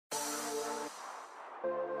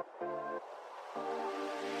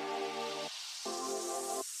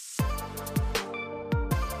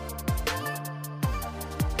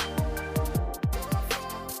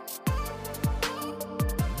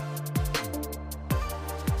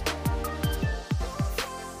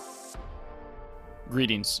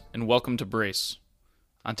Greetings, and welcome to Brace.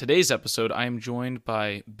 On today's episode, I am joined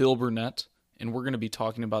by Bill Burnett, and we're going to be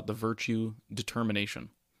talking about the virtue determination.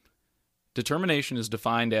 Determination is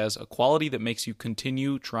defined as a quality that makes you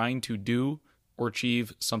continue trying to do or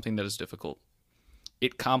achieve something that is difficult.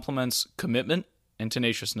 It complements commitment and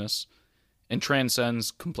tenaciousness, and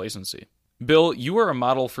transcends complacency. Bill, you are a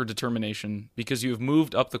model for determination because you have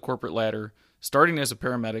moved up the corporate ladder, starting as a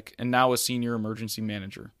paramedic and now a senior emergency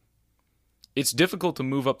manager. It's difficult to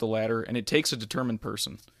move up the ladder, and it takes a determined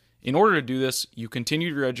person. In order to do this, you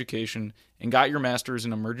continued your education and got your master's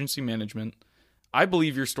in emergency management. I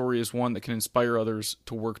believe your story is one that can inspire others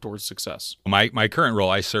to work towards success. My current role,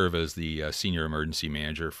 I serve as the senior emergency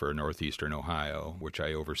manager for Northeastern Ohio, which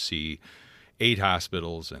I oversee 8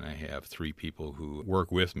 hospitals, and I have 3 people who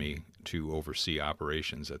work with me to oversee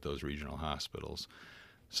operations at those regional hospitals.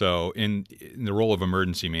 So in the role of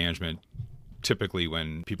emergency management, typically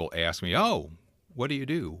when people ask me, oh, what do you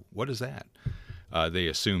do? What is that? They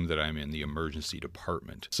assume that I'm in the emergency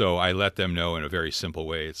department. So I let them know in a very simple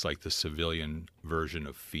way. It's like the civilian version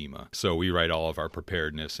of FEMA. So we write all of our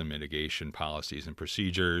preparedness and mitigation policies and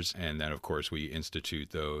procedures. And then, of course, we institute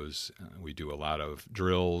those. We do a lot of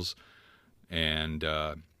drills and,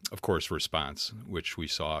 of course, response, which we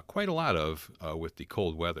saw quite a lot of with the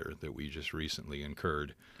cold weather that we just recently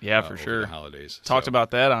incurred. Yeah, for over sure. The holidays. Talked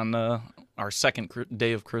about that on our second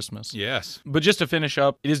day of Christmas. Yes. But just to finish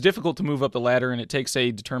up, it is difficult to move up the ladder, and it takes a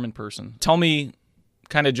determined person. Tell me,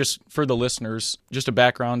 kind of just for the listeners, just a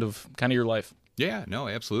background of kind of your life. Yeah, no,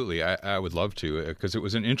 absolutely. I would love to, because it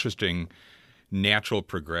was an interesting natural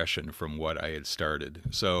progression from what I had started.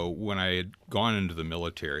 So when I had gone into the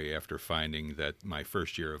military after finding that my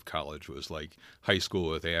first year of college was like high school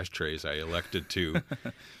with ashtrays, I elected to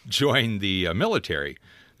join the military.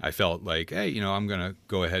 I felt like, hey, I'm going to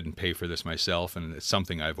go ahead and pay for this myself, and it's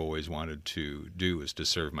something I've always wanted to do, is to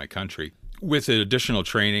serve my country. With the additional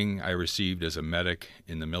training I received as a medic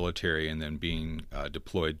in the military and then being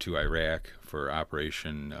deployed to Iraq for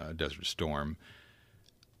Operation Desert Storm,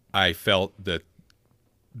 I felt that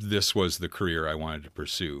this was the career I wanted to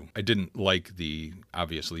pursue. I didn't like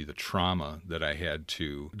obviously the trauma that I had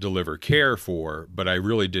to deliver care for, but I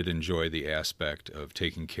really did enjoy the aspect of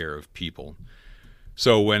taking care of people.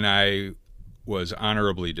 So when I was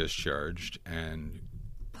honorably discharged, and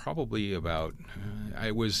probably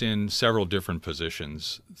I was in several different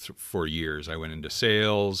positions for years. I went into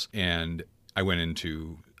sales, and I went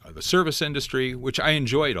into the service industry, which I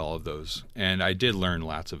enjoyed all of those. And I did learn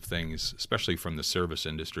lots of things, especially from the service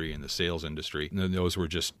industry and the sales industry. And those were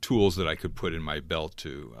just tools that I could put in my belt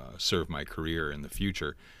to serve my career in the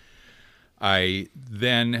future. I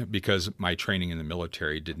then, because my training in the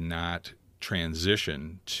military did not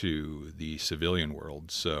transition to the civilian world,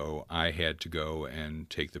 so I had to go and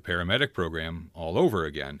take the paramedic program all over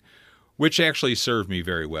again, which actually served me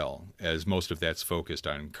very well, as most of that's focused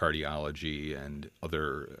on cardiology and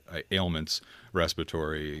other ailments,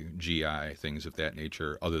 respiratory, GI, things of that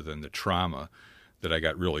nature, other than the trauma that I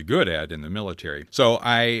got really good at in the military. So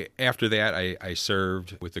after that, I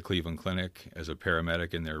served with the Cleveland Clinic as a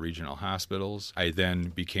paramedic in their regional hospitals. I then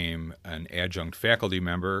became an adjunct faculty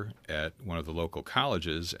member at one of the local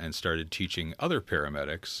colleges and started teaching other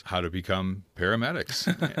paramedics how to become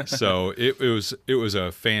paramedics. So it was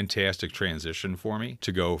a fantastic transition for me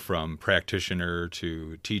to go from practitioner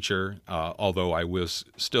to teacher, although I was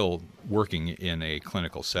still working in a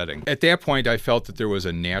clinical setting. At that point, I felt that there was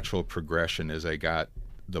a natural progression as I got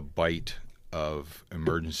the bite of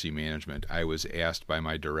emergency management. I was asked by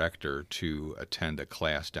my director to attend a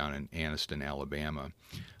class down in Anniston, Alabama.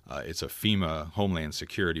 It's a FEMA Homeland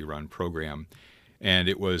Security run program, and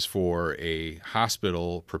it was for a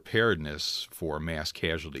hospital preparedness for mass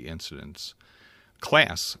casualty incidents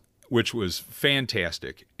class, which was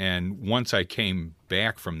fantastic. And once I came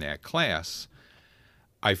back from that class,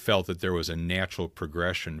 I felt that there was a natural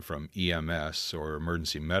progression from EMS, or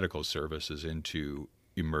emergency medical services, into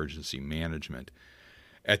emergency management.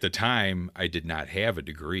 At the time, I did not have a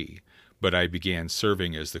degree, but I began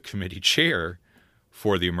serving as the committee chair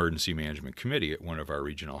for the Emergency Management Committee at one of our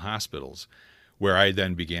regional hospitals, where I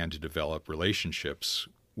then began to develop relationships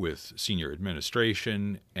with senior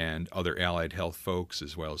administration and other allied health folks,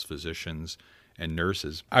 as well as physicians and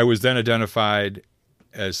nurses. I was then identified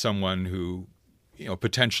as someone who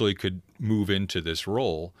potentially could move into this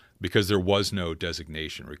role because there was no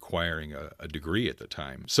designation requiring a degree at the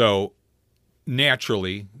time. So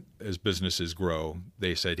naturally, as businesses grow,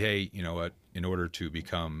 they said, hey, you know what, in order to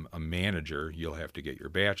become a manager, you'll have to get your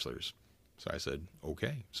bachelor's. So I said,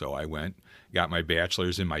 okay. So I went, got my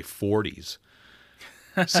bachelor's in my 40s.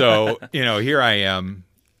 So, here I am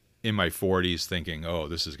in my 40s thinking, oh,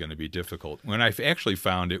 this is going to be difficult. When I actually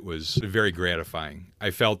found it was very gratifying.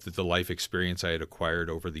 I felt that the life experience I had acquired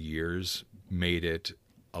over the years made it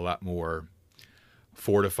a lot more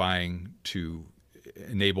fortifying to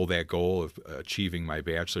enable that goal of achieving my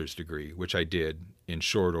bachelor's degree, which I did in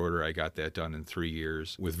short order. I got that done in 3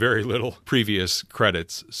 years with very little previous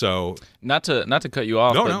credits. So not to cut you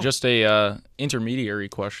off, no. Just a intermediary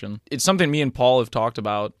question. It's something me and Paul have talked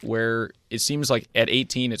about, where it seems like at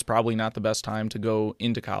 18 it's probably not the best time to go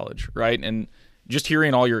into college, right? And just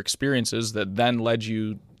hearing all your experiences that then led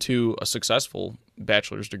you to a successful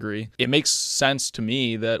bachelor's degree, it makes sense to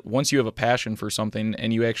me that once you have a passion for something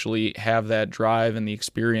and you actually have that drive and the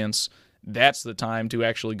experience, that's the time to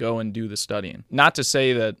actually go and do the studying. Not to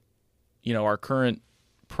say that, our current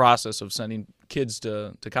process of sending kids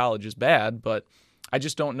to college is bad, but I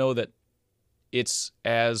just don't know that it's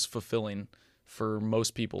as fulfilling for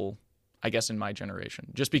most people, I guess, in my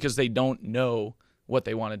generation, just because they don't know what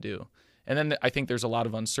they want to do. And then I think there's a lot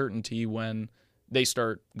of uncertainty when they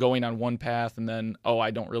start going on one path and then, oh,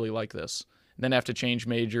 I don't really like this. And then have to change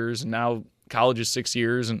majors, and now college is 6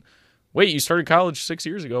 years, and wait, you started college 6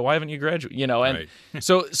 years ago. Why haven't you graduated? And right.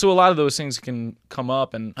 so a lot of those things can come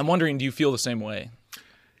up, and I'm wondering, do you feel the same way?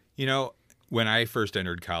 When I first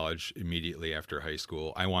entered college immediately after high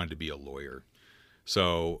school, I wanted to be a lawyer.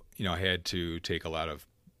 So, I had to take a lot of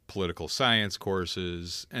political science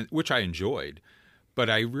courses, which I enjoyed, but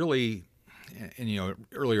I really... And,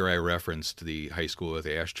 earlier I referenced the high school with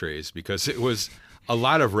ashtrays because it was a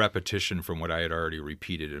lot of repetition from what I had already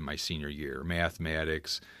repeated in my senior year: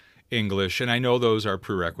 mathematics, English, and I know those are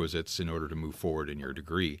prerequisites in order to move forward in your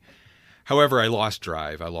degree. However, I lost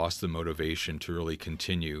drive. I lost the motivation to really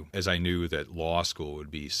continue, as I knew that law school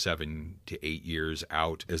would be 7 to 8 years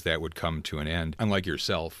out as that would come to an end. Unlike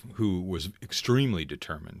yourself, who was extremely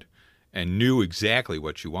determined and knew exactly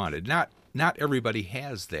what you wanted. Not everybody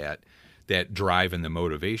has that drive and the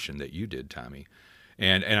motivation that you did, Tommy.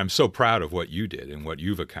 And I'm so proud of what you did and what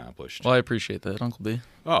you've accomplished. Well, I appreciate that, Uncle B.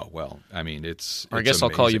 Oh, well, I mean, it's Or I guess amazing.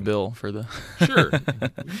 I'll call you Bill for the... Sure.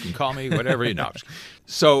 You can call me whatever you know.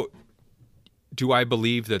 So do I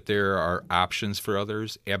believe that there are options for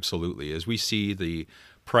others? Absolutely. As we see the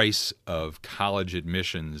price of college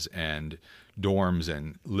admissions and dorms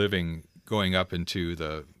and living going up into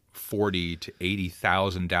the $40,000 to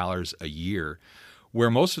 $80,000 a year, where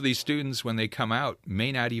most of these students, when they come out,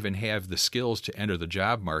 may not even have the skills to enter the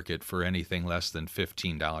job market for anything less than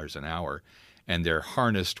 $15 an hour, and they're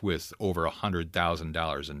harnessed with over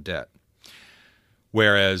 $100,000 in debt.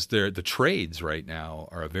 Whereas the trades right now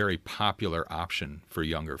are a very popular option for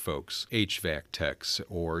younger folks. HVAC techs,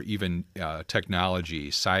 or even technology,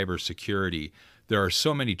 cybersecurity. There are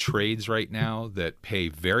so many trades right now that pay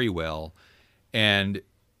very well and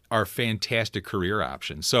are fantastic career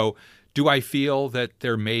options. So do I feel that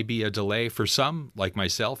there may be a delay for some, like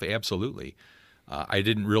myself? Absolutely. I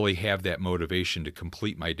didn't really have that motivation to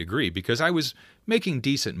complete my degree because I was making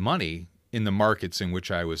decent money in the markets in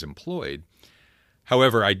which I was employed.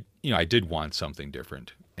 However, I did want something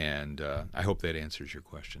different, and I hope that answers your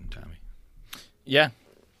question, Tommy. Yeah.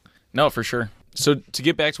 No, for sure. So to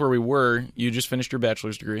get back to where we were, you just finished your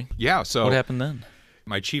bachelor's degree. Yeah. So what happened then?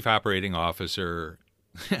 My chief operating officer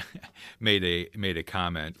made a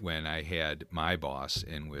comment when I had my boss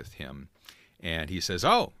in with him, and he says,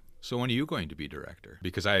 "Oh, so when are you going to be director?"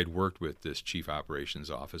 Because I had worked with this chief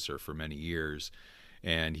operations officer for many years,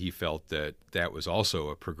 and he felt that that was also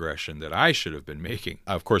a progression that I should have been making.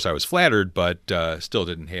 Of course, I was flattered, but still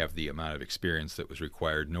didn't have the amount of experience that was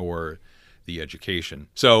required, nor the education.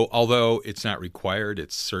 So although it's not required,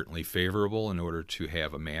 it's certainly favorable in order to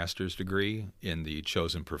have a master's degree in the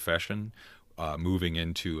chosen profession, moving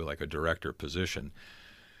into like a director position.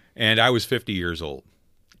 And I was 50 years old.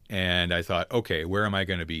 And I thought, okay, where am I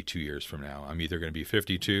going to be 2 years from now? I'm either going to be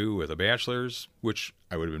 52 with a bachelor's, which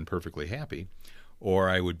I would have been perfectly happy, or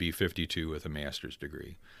I would be 52 with a master's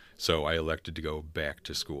degree. So I elected to go back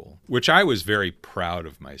to school, which I was very proud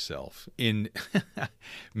of myself. In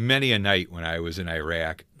many a night when I was in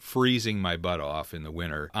Iraq, freezing my butt off in the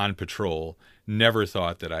winter on patrol, never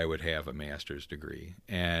thought that I would have a master's degree.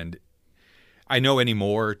 And I know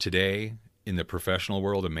anymore today in the professional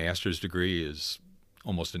world, a master's degree is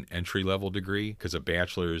almost an entry-level degree because a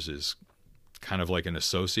bachelor's is kind of like an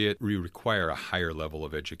associate, we require a higher level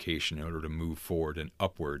of education in order to move forward and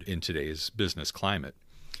upward in today's business climate.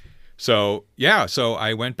 So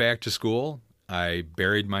I went back to school. I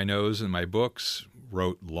buried my nose in my books,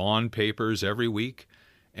 wrote lawn papers every week,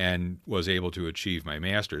 and was able to achieve my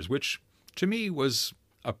master's, which to me was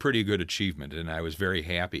a pretty good achievement, and I was very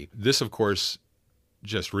happy. This, of course,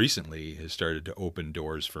 just recently has started to open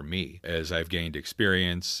doors for me as I've gained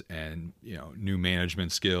experience and, new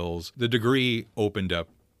management skills. The degree opened up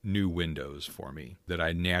new windows for me that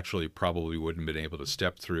I naturally probably wouldn't have been able to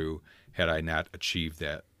step through had I not achieved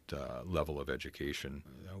that level of education.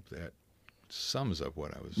 I hope that sums up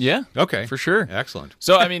what I was. Yeah. Okay. For sure. Excellent.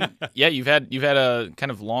 So, I mean, yeah, you've had a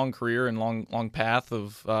kind of long career and long path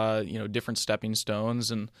of different stepping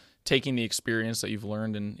stones and taking the experience that you've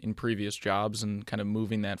learned in previous jobs and kind of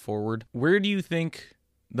moving that forward. Where do you think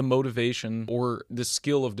the motivation or the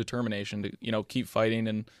skill of determination to keep fighting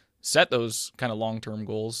and set those kind of long-term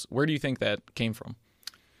goals, where do you think that came from?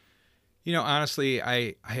 Honestly,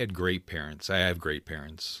 I had great parents. I have great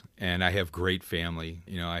parents, and I have great family.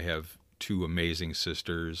 I have 2 amazing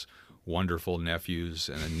sisters, wonderful nephews,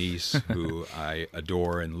 and a niece who I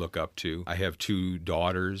adore and look up to. I have 2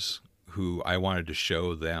 daughters who I wanted to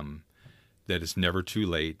show them that it's never too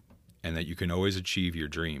late and that you can always achieve your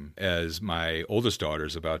dream. As my oldest daughter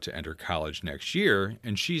is about to enter college next year,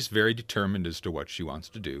 and she's very determined as to what she wants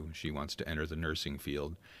to do. She wants to enter the nursing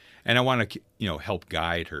field. And I want to, help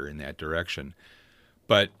guide her in that direction.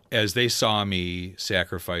 But as they saw me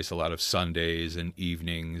sacrifice a lot of Sundays and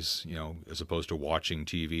evenings, as opposed to watching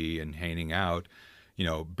TV and hanging out,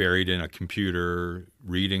 buried in a computer,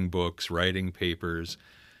 reading books, writing papers,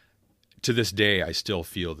 to this day, I still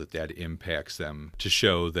feel that impacts them to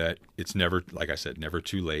show that it's never, like I said, never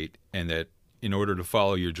too late, and that in order to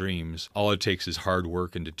follow your dreams, all it takes is hard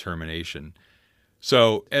work and determination.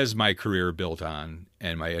 So as my career built on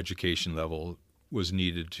and my education level was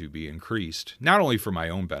needed to be increased, not only for my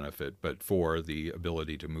own benefit, but for the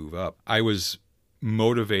ability to move up, I was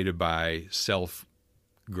motivated by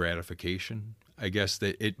self-gratification. I guess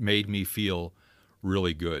that it made me feel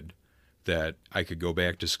really good that I could go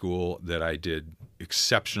back to school, that I did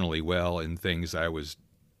exceptionally well in things I was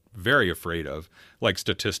very afraid of, like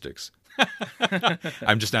statistics.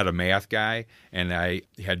 I'm just not a math guy, and I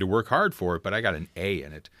had to work hard for it, but I got an A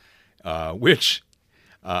in it, which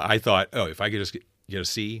I thought, if I could just get a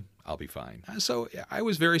C, I'll be fine. So I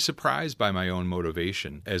was very surprised by my own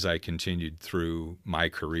motivation as I continued through my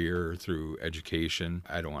career, through education.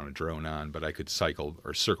 I don't want to drone on, but I could circle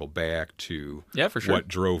back to for sure. What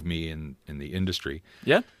drove me in the industry.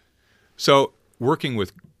 Yeah. So working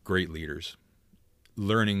with great leaders,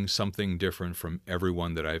 learning something different from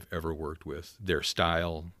everyone that I've ever worked with, their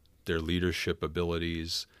style, their leadership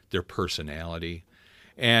abilities, their personality.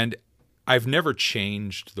 And I've never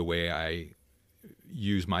changed the way I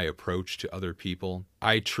use my approach to other people.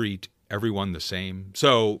 I treat everyone the same.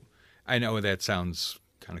 So I know that sounds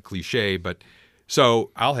kind of cliche, but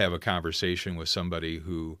so I'll have a conversation with somebody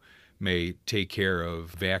who may take care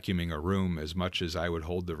of vacuuming a room as much as I would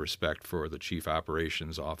hold the respect for the chief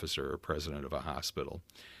operations officer or president of a hospital.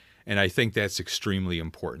 And I think that's extremely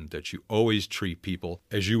important, that you always treat people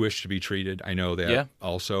as you wish to be treated. I know that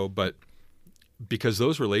also, but because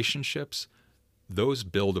those relationships, those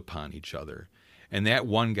build upon each other. And that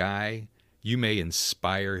one guy, you may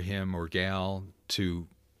inspire him or gal to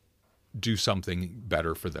do something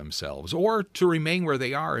better for themselves or to remain where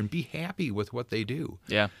they are and be happy with what they do.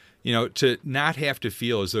 Yeah. To not have to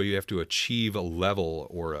feel as though you have to achieve a level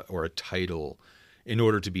or a title in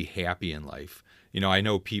order to be happy in life. I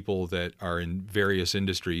know people that are in various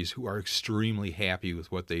industries who are extremely happy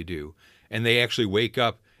with what they do, and they actually wake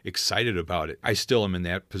up excited about it. I still am in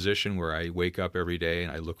that position where I wake up every day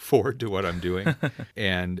and I look forward to what I'm doing.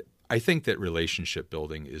 And I think that relationship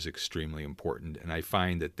building is extremely important. And I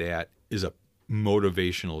find that is a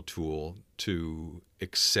motivational tool to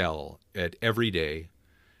excel at every day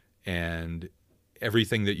and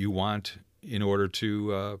everything that you want in order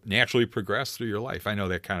to naturally progress through your life. I know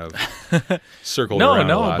that kind of circled around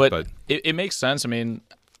a lot. But it makes sense. I mean,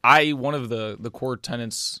 one of the core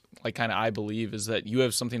tenets, I believe, is that you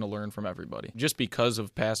have something to learn from everybody just because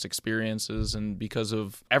of past experiences and because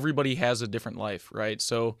of everybody has a different life, right?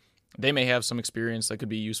 So they may have some experience that could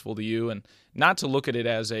be useful to you, and not to look at it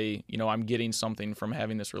as I'm getting something from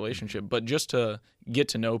having this relationship, but just to get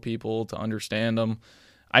to know people, to understand them.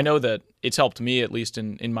 I know that it's helped me, at least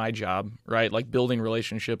in my job, right? Like building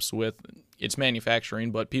relationships with, it's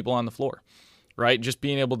manufacturing, but people on the floor, right? Just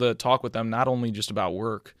being able to talk with them, not only just about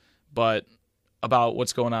work, but about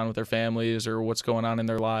what's going on with their families or what's going on in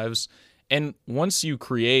their lives. And once you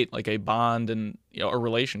create like a bond and a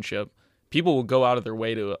relationship, people will go out of their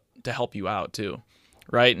way to help you out too,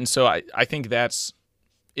 right? And so I think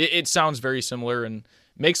it sounds very similar and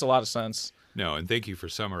makes a lot of sense. No, and thank you for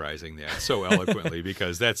summarizing that so eloquently,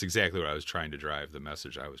 because that's exactly what I was trying to drive. The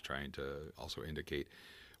message I was trying to also indicate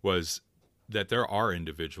was that there are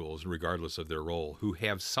individuals, regardless of their role, who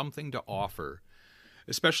have something to offer,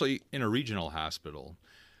 especially in a regional hospital.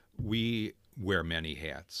 We wear many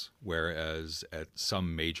hats, whereas at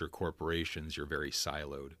some major corporations, you're very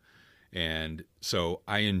siloed. And so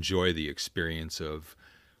I enjoy the experience of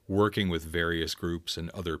working with various groups and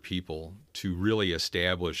other people to really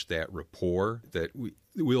establish that rapport that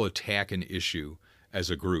we'll attack an issue as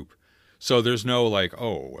a group. So there's no like,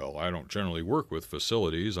 oh, well, I don't generally work with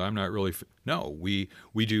facilities. I'm not really. No, we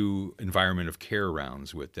do environment of care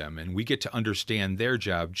rounds with them, and we get to understand their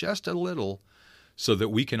job just a little so that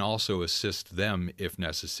we can also assist them if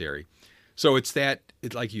necessary. So it's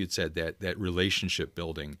like you had said, that relationship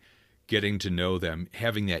building, getting to know them,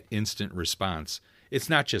 having that instant response. It's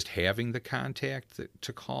not just having the contact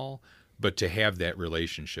to call, but to have that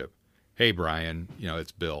relationship. Hey, Brian,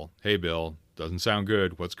 it's Bill. Hey, Bill, doesn't sound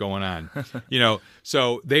good. What's going on?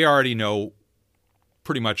 So they already know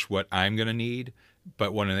pretty much what I'm going to need.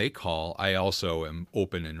 But when they call, I also am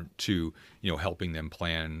open to, helping them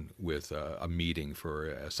plan with a meeting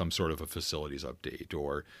for some sort of a facilities update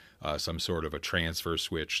or some sort of a transfer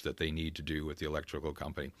switch that they need to do with the electrical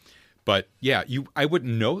company. But yeah, I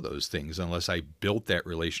wouldn't know those things unless I built that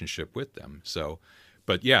relationship with them. So,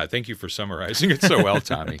 but yeah, thank you for summarizing it so well,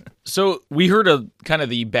 Tommy. So we heard of kind of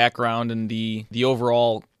the background and the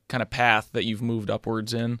overall kind of path that you've moved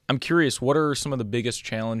upwards in. I'm curious, what are some of the biggest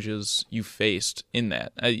challenges you faced in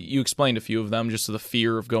that? You explained a few of them, just the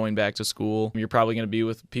fear of going back to school. You're probably going to be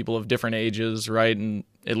with people of different ages, right? And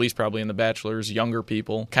at least probably in the bachelor's, younger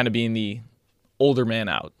people, kind of being the older man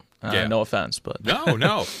out. Yeah. No offense, but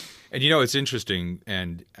no. And it's interesting,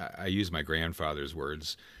 and I use my grandfather's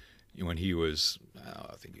words when he was,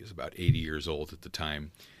 I think he was about 80 years old at the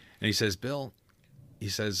time. And he says, Bill,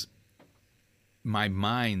 my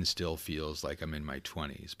mind still feels like I'm in my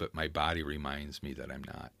 20s, but my body reminds me that I'm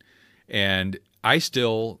not. And I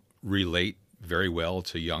still relate very well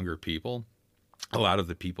to younger people. A lot of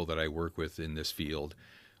the people that I work with in this field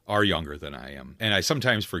are younger than I am. And I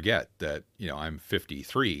sometimes forget that, I'm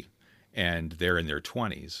 53 and they're in their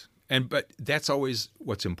 20s. But that's always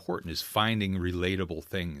what's important, is finding relatable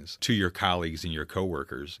things to your colleagues and your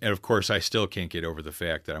coworkers. And of course, I still can't get over the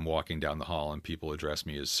fact that I'm walking down the hall and people address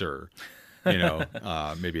me as sir.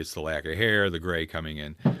 Maybe it's the lack of hair, the gray coming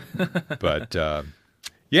in. But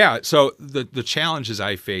yeah, so the challenges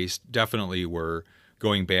I faced definitely were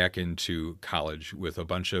going back into college with a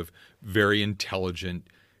bunch of very intelligent,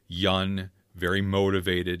 young, very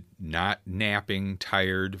motivated, not napping,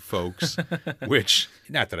 tired folks, which,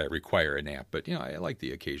 not that I require a nap, but, I like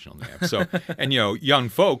the occasional nap. So, and, young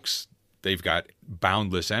folks, they've got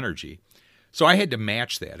boundless energy. So I had to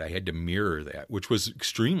match that. I had to mirror that, which was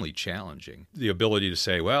extremely challenging. The ability to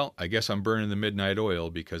say, well, I guess I'm burning the midnight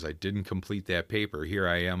oil because I didn't complete that paper. Here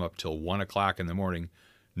I am up till 1 o'clock in the morning,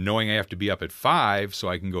 knowing I have to be up at 5 so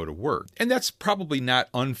I can go to work. And that's probably not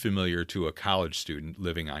unfamiliar to a college student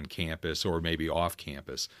living on campus or maybe off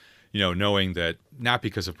campus, knowing that not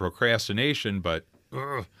because of procrastination, but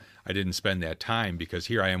I didn't spend that time because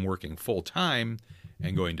here I am working full time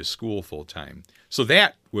and going to school full time. So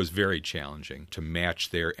that was very challenging to match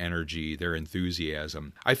their energy, their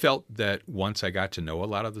enthusiasm. I felt that once I got to know a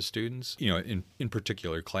lot of the students, in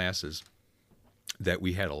particular classes, that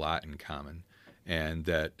we had a lot in common. And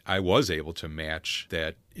that I was able to match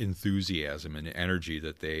that enthusiasm and energy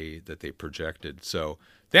that they projected. So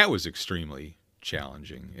that was extremely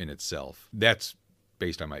challenging in itself. That's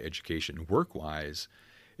based on my education. Work-wise,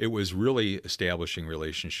 it was really establishing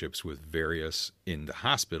relationships with various, in the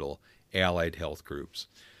hospital, allied health groups.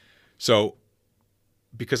 So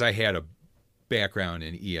because I had a background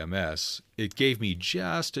in EMS, it gave me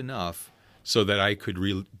just enough so that I could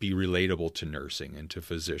be relatable to nursing and to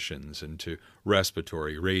physicians and to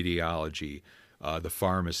respiratory, radiology, the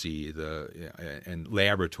pharmacy, and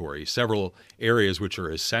laboratory, several areas which are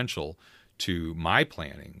essential to my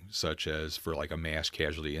planning, such as for like a mass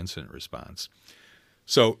casualty incident response.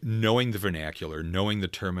 So knowing the vernacular, knowing the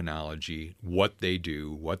terminology, what they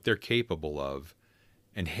do, what they're capable of,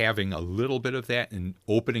 and having a little bit of that and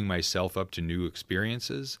opening myself up to new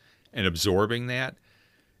experiences and absorbing that,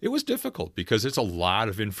 it was difficult because it's a lot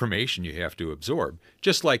of information you have to absorb,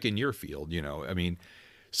 just like in your field,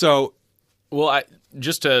 So Well,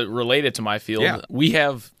 just to relate it to my field, we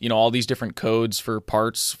have, all these different codes for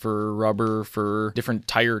parts, for rubber, for different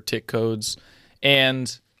tire tick codes.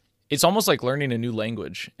 And it's almost like learning a new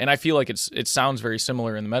language. And I feel like it sounds very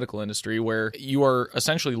similar in the medical industry, where you are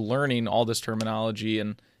essentially learning all this terminology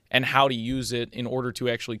and how to use it in order to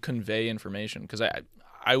actually convey information. Because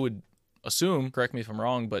I would assume, correct me if I'm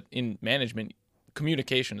wrong, but in management,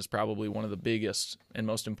 communication is probably one of the biggest and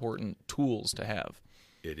most important tools to have.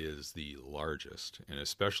 It is the largest, and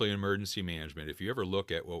especially in emergency management. If you ever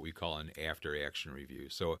look at what we call an after-action review,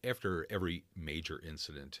 so after every major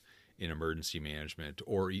incident in emergency management,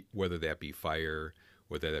 or whether that be fire,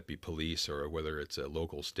 whether that be police, or whether it's a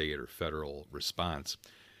local, state, or federal response,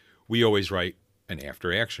 we always write an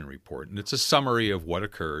after-action report, and it's a summary of what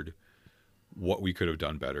occurred, what we could have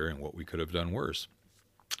done better, and what we could have done worse.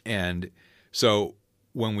 And so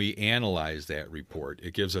when we analyze that report,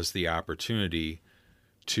 it gives us the opportunity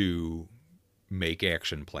to make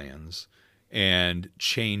action plans and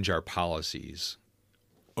change our policies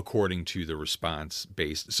according to the response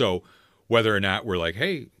based. So whether or not we're like,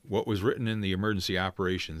 hey, what was written in the emergency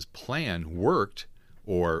operations plan worked,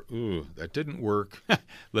 or, ooh, that didn't work,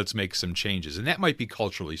 let's make some changes. And that might be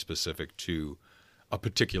culturally specific to a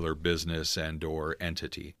particular business and or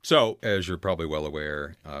entity. So as you're probably well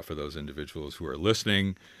aware, for those individuals who are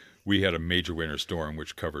listening, we had a major winter storm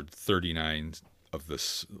which covered 39 of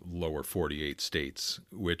the lower 48 states,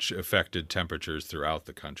 which affected temperatures throughout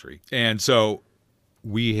the country. And so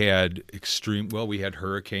we had we had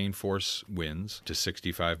hurricane force winds to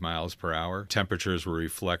 65 miles per hour. Temperatures were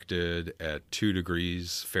reflected at 2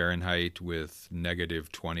 degrees Fahrenheit with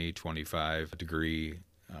negative 20, 25 degree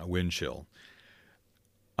wind chill.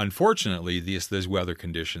 Unfortunately, these weather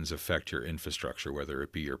conditions affect your infrastructure, whether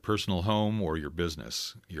it be your personal home or your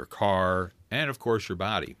business, your car, and of course your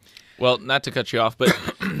body. Well, not to cut you off, but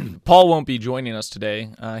Paul won't be joining us today.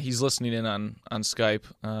 He's listening in on Skype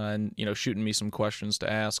and shooting me some questions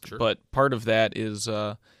to ask. Sure. But part of that is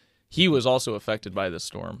he was also affected by this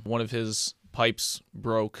storm. One of his pipes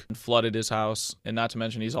broke and flooded his house, and not to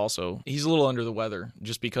mention he's a little under the weather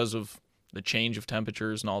just because of the change of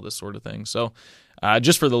temperatures and all this sort of thing. So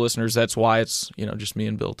just for the listeners, that's why it's just me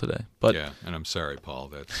and Bill today. But yeah, and I'm sorry, Paul.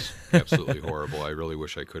 That's absolutely horrible. I really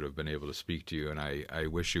wish I could have been able to speak to you, and I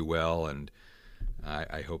wish you well, and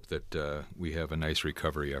I hope that we have a nice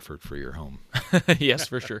recovery effort for your home. Yes,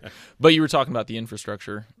 for sure. But you were talking about the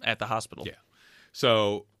infrastructure at the hospital. Yeah.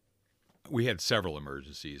 So we had several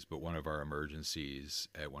emergencies, but one of our emergencies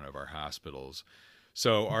at one of our hospitals.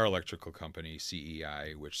 So our electrical company,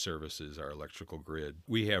 CEI, which services our electrical grid,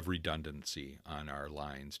 we have redundancy on our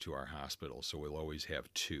lines to our hospital, so we'll always have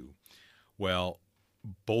 2. Well,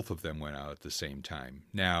 both of them went out at the same time.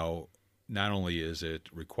 Now, not only is it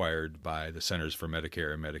required by the Centers for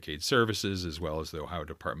Medicare and Medicaid Services, as well as the Ohio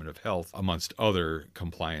Department of Health, amongst other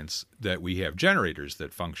compliance, that we have generators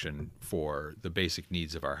that function for the basic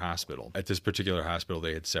needs of our hospital. At this particular hospital,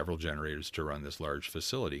 they had several generators to run this large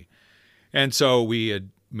facility. And so we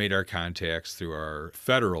had made our contacts through our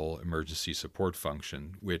federal emergency support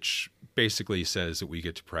function, which basically says that we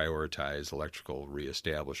get to prioritize electrical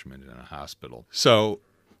reestablishment in a hospital. So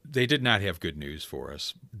they did not have good news for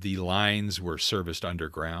us. The lines were serviced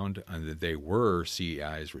underground, and they were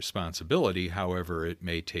CEI's responsibility. However, it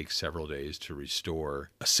may take several days to restore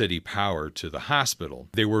city power to the hospital.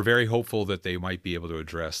 They were very hopeful that they might be able to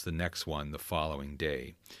address the next one the following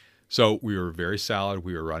day. So we were very solid.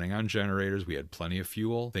 We were running on generators. We had plenty of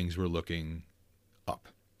fuel. Things were looking up.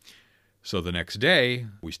 So the next day,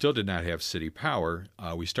 we still did not have city power.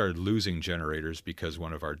 We started losing generators because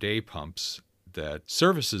one of our day pumps that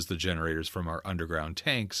services the generators from our underground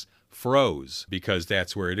tanks froze, because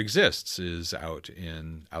that's where it exists, is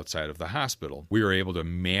outside of the hospital. We were able to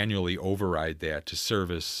manually override that to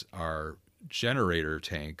service our generator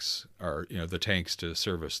tanks, the tanks to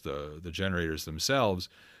service the generators themselves.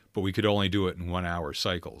 But we could only do it in 1 hour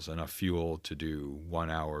cycles, enough fuel to do 1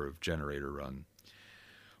 hour of generator run.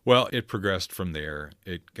 Well, it progressed from there.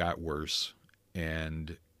 It got worse.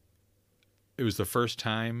 And it was the first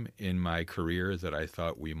time in my career that I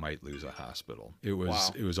thought we might lose a hospital. It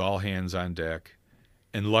was all hands on deck.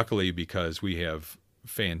 And luckily, because we have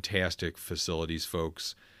fantastic facilities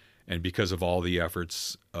folks, and because of all the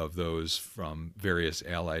efforts of those from various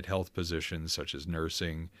allied health positions such as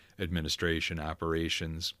nursing, administration,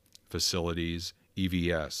 operations, facilities,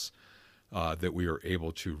 EVS, that we were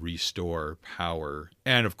able to restore power,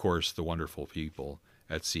 and of course the wonderful people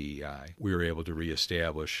at CEI. We were able to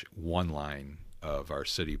reestablish one line of our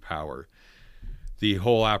city power. The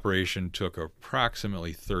whole operation took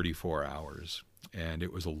approximately 34 hours, and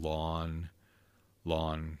it was a long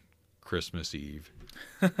Christmas Eve.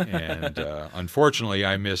 And unfortunately,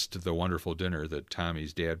 I missed the wonderful dinner that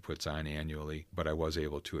Tommy's dad puts on annually, but I was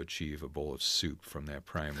able to achieve a bowl of soup from that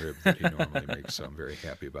prime rib that he normally makes, so I'm very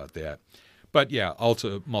happy about that. But yeah,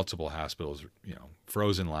 also multiple hospitals,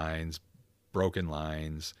 frozen lines, broken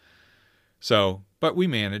lines. So, but we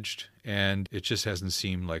managed, and it just hasn't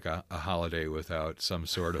seemed like a holiday without some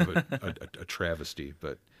sort of a travesty,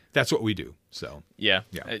 but that's what we do. So, yeah.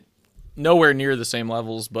 Yeah. Nowhere near the same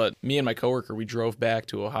levels, but me and my coworker, we drove back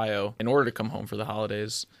to Ohio in order to come home for the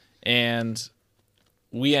holidays, and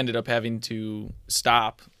we ended up having to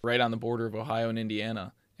stop right on the border of Ohio and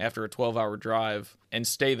Indiana after a 12-hour drive and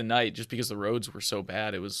stay the night just because the roads were so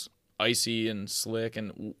bad. It was icy and slick,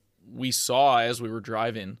 and we saw as we were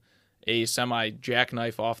driving a semi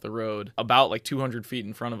jackknife off the road about like 200 feet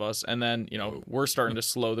in front of us, and then we're starting to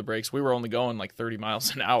slow the brakes. We were only going like 30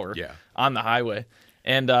 miles an hour on the highway.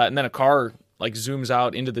 And then a car like zooms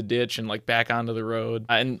out into the ditch and like back onto the road.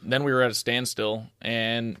 And then we were at a standstill,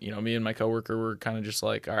 and me and my coworker were kind of just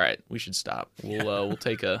like, all right, we should stop. We'll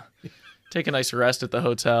take a nice rest at the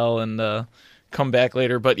hotel and come back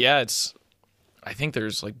later. But yeah, I think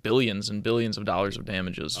there's like billions and billions of dollars of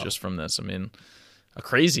damages just from this. I mean, a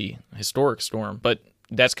crazy historic storm. But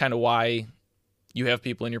that's kind of why you have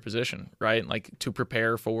people in your position, right? Like to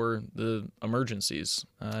prepare for the emergencies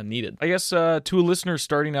needed. I guess to a listener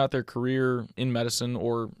starting out their career in medicine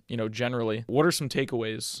or, generally, what are some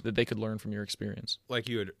takeaways that they could learn from your experience? Like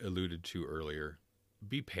you had alluded to earlier,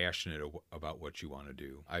 be passionate about what you want to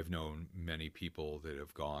do. I've known many people that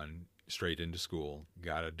have gone straight into school,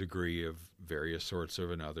 got a degree of various sorts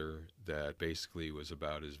of another that basically was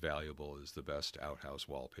about as valuable as the best outhouse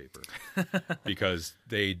wallpaper because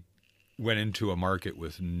they went into a market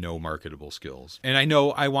with no marketable skills. And I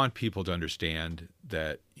know I want people to understand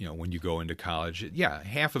that, when you go into college,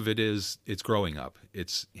 half of it is it's growing up.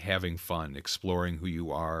 It's having fun, exploring who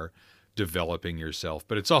you are, developing yourself,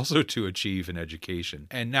 but it's also to achieve an education.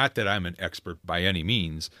 And not that I'm an expert by any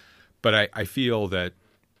means, but I feel that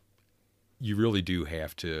you really do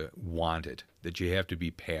have to want it, that you have to be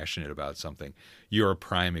passionate about something. You're a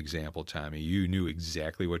prime example, Tommy. You knew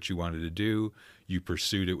exactly what you wanted to do. You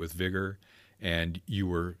pursued it with vigor, and you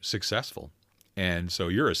were successful. And so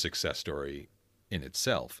you're a success story in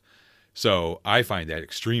itself. So I find that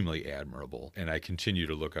extremely admirable, and I continue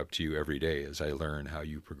to look up to you every day as I learn how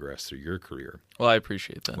you progress through your career. Well, I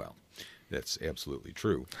appreciate that. Well, that's absolutely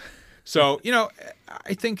true. So,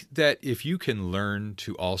 I think that if you can learn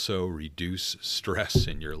to also reduce stress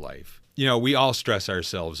in your life, we all stress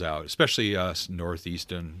ourselves out, especially us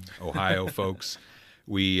Northeastern Ohio folks.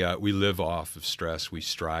 We live off of stress. We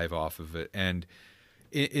strive off of it. And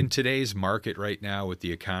in today's market right now, with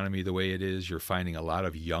the economy the way it is, you're finding a lot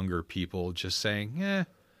of younger people just saying,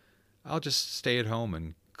 I'll just stay at home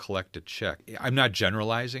and collect a check. I'm not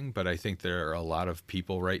generalizing, but I think there are a lot of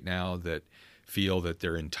people right now that feel that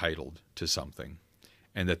they're entitled to something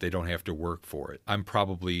and that they don't have to work for it. I'm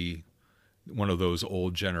probably one of those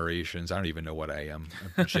old generations. I don't even know what I am.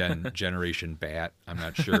 Generation bat. I'm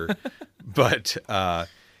not sure. But, I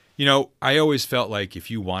always felt like if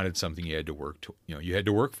you wanted something, you had to work you had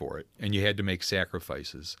to work for it, and you had to make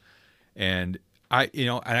sacrifices. And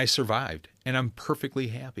I survived, and I'm perfectly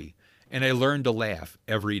happy. And I learned to laugh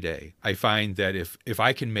every day. I find that if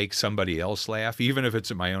I can make somebody else laugh, even if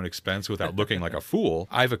it's at my own expense without looking like a fool,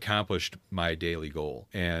 I've accomplished my daily goal.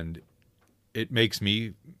 And it makes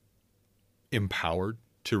me empowered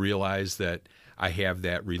to realize that I have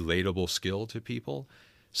that relatable skill to people.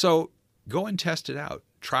 So go and test it out.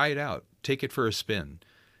 Try it out. Take it for a spin.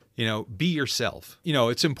 Be yourself.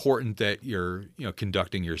 It's important that you're,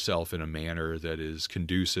 conducting yourself in a manner that is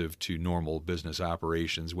conducive to normal business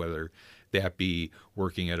operations, whether that be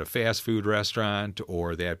working at a fast food restaurant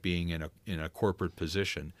or that being in a corporate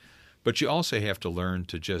position. But you also have to learn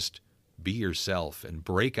to just be yourself and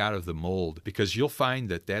break out of the mold, because you'll find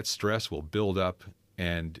that stress will build up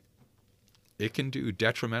and it can do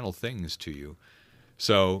detrimental things to you.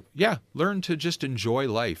 So, learn to just enjoy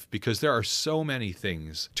life, because there are so many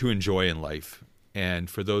things to enjoy in life. And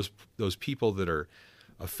for those people that are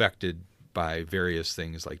affected by various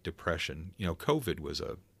things like depression, COVID was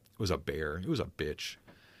a bear. It was a bitch.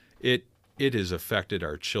 It has affected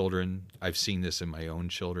our children. I've seen this in my own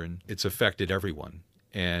children. It's affected everyone.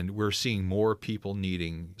 And we're seeing more people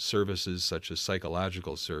needing services such as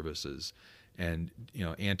psychological services and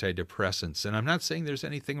antidepressants. And I'm not saying there's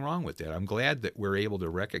anything wrong with that. I'm glad that we're able to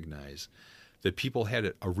recognize that people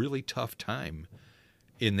had a really tough time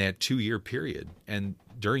in that 2-year period, and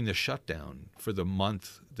during the shutdown, for the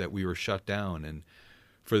month that we were shut down, and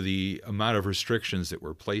for the amount of restrictions that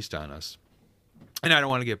were placed on us. and I don't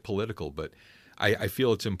want to get political, but I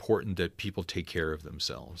feel it's important that people take care of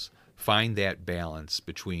themselves. Find that balance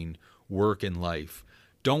between work and life.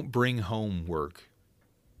 Don't bring home work.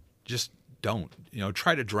 Just don't.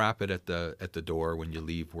 Try to drop it at the door when you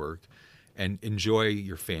leave work, and enjoy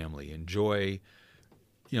your family. Enjoy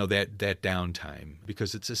that downtime,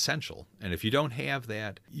 because it's essential. And if you don't have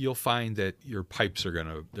that, you'll find that your pipes are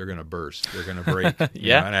gonna burst. They're gonna break.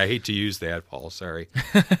 Yeah. And I hate to use that, Paul. Sorry,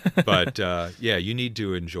 but you need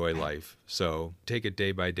to enjoy life. So take it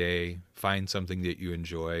day by day. Find something that you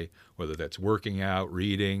enjoy, whether that's working out,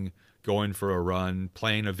 reading, going for a run,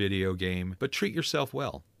 playing a video game. But treat yourself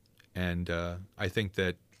well. And I think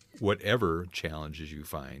that whatever challenges you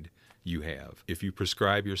find, you have, if you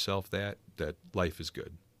prescribe yourself that life is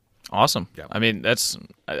good. Awesome. Yeah. I mean, that's,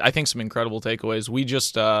 I think, some incredible takeaways. We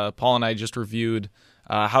just, Paul and I just reviewed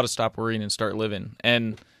How to Stop Worrying and Start Living.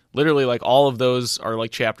 And literally, like, all of those are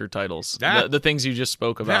like chapter titles, the things you just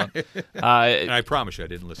spoke about. And I promise you I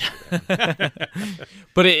didn't listen to that.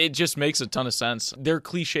 But it just makes a ton of sense. They're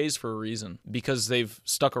cliches for a reason, because they've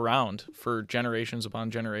stuck around for generations upon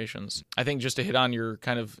generations. I think, just to hit on your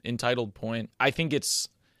kind of entitled point, I think it's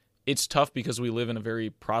tough because we live in a very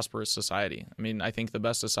prosperous society. I mean, I think the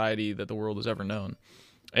best society that the world has ever known.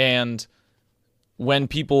 And when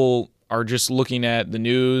people are just looking at the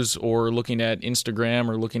news or looking at Instagram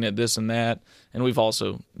or looking at this and that, and we've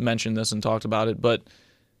also mentioned this and talked about it, but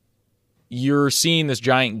you're seeing this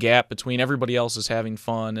giant gap between everybody else is having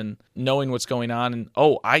fun and knowing what's going on, and,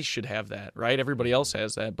 oh, I should have that, right? Everybody else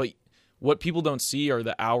has that. But what people don't see are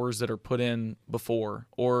the hours that are put in before,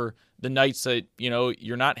 or the nights that,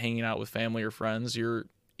 you're not hanging out with family or friends, you're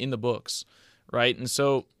in the books, right? And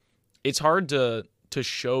so it's hard to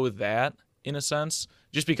show that, in a sense,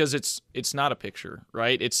 just because it's not a picture,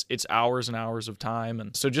 right? It's hours and hours of time.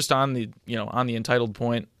 And so, just on the entitled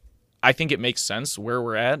point, I think it makes sense where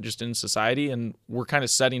we're at just in society, and we're kind of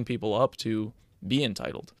setting people up to be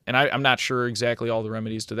entitled. And I'm not sure exactly all the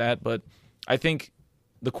remedies to that, but I think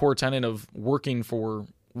the core tenet of working for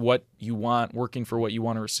what you want, working for what you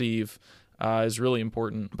want to receive, is really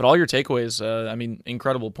important. But all your takeaways,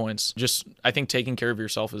 incredible points. Just, I think taking care of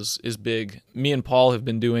yourself is big. Me and Paul have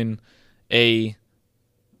been doing a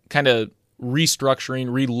kind of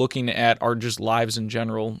restructuring, re-looking at our just lives in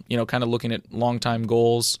general, kind of looking at long-time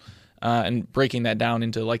goals, and breaking that down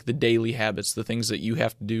into like the daily habits, the things that you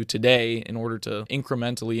have to do today in order to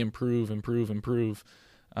incrementally improve.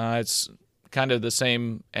 It's kind of the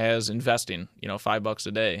same as investing, $5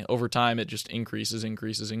 a day. Over time, it just increases.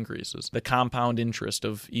 The compound interest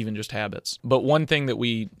of even just habits. But one thing that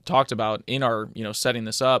we talked about in our, setting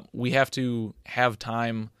this up, we have to have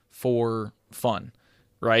time for fun,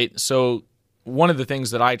 right? So one of the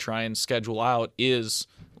things that I try and schedule out is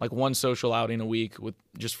like one social outing a week with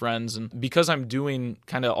just friends. And because I'm doing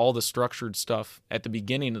kind of all the structured stuff at the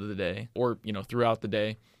beginning of the day or, throughout the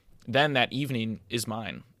day, then that evening is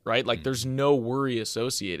mine. Right? Like, there's no worry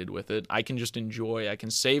associated with it. I can just enjoy, I can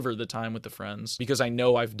savor the time with the friends because I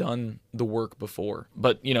know I've done the work before.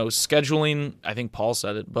 But, scheduling, I think Paul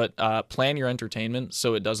said it, but plan your entertainment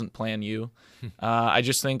so it doesn't plan you. I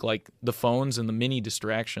just think like the phones and the mini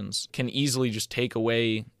distractions can easily just take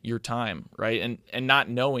away your time, right? And not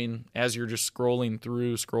knowing as you're just scrolling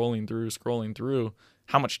through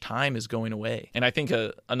how much time is going away. And I think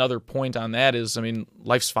another point on that is,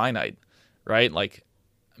 life's finite, right? Like,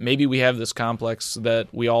 maybe we have this complex that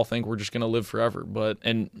we all think we're just going to live forever,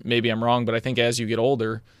 and maybe I'm wrong, but I think as you get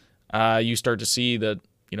older, you start to see that,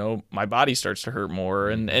 my body starts to hurt more,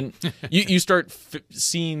 and you start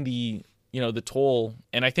seeing the toll.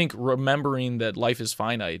 And I think remembering that life is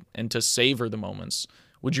finite and to savor the moments.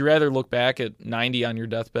 Would you rather look back at 90 on your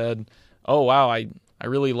deathbed? Oh, wow, I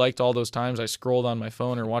really liked all those times I scrolled on my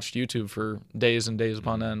phone or watched YouTube for days and days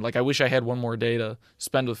upon end. Like, I wish I had one more day to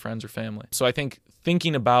spend with friends or family. So I think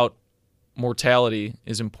thinking about mortality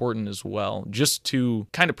is important as well, just to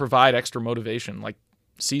kind of provide extra motivation, like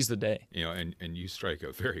seize the day. And you strike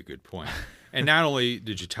a very good point. And not only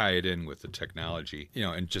did you tie it in with the technology,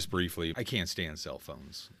 and just briefly, I can't stand cell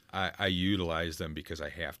phones. I utilize them because I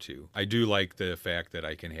have to. I do like the fact that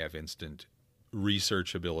I can have instant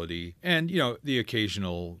researchability and, the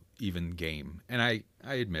occasional even game. And I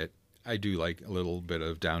admit, I do like a little bit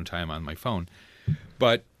of downtime on my phone.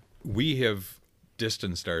 But we have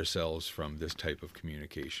distanced ourselves from this type of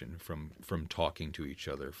communication, from talking to each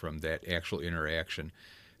other, from that actual interaction.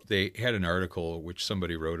 They had an article which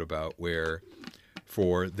somebody wrote about where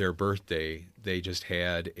for their birthday, they just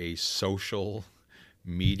had a social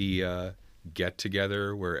media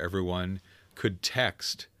get-together where everyone could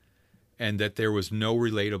text and that there was no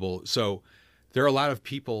relatable. So There are a lot of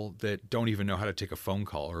people that don't even know how to take a phone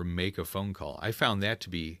call or make a phone call. I found that to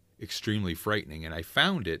be extremely frightening, and I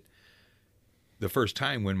found it the first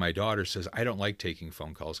time when my daughter says, I don't like taking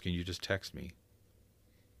phone calls. Can you just text me?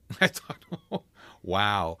 I thought, oh,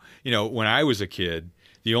 wow. When I was a kid,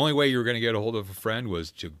 the only way you were going to get a hold of a friend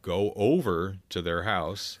was to go over to their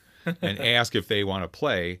house and ask if they want to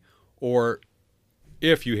play, or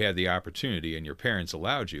if you had the opportunity and your parents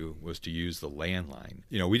allowed you, was to use the landline.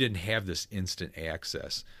 We didn't have this instant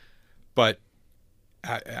access. But,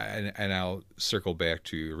 and I'll circle back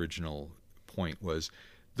to your original point, was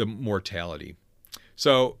the mortality.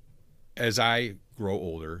 So as I grow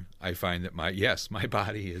older, I find that my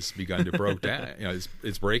body has begun to break down.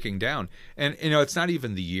 It's breaking down. And, it's not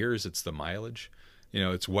even the years, it's the mileage.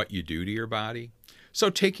 It's what you do to your body. So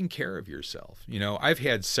taking care of yourself. I've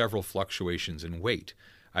had several fluctuations in weight.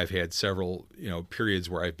 I've had several, periods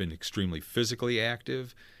where I've been extremely physically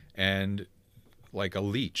active and like a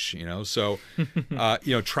leech, So,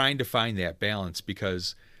 trying to find that balance,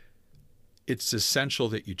 because it's essential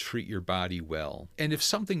that you treat your body well. And if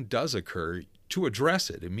something does occur, to address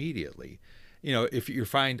it immediately. If you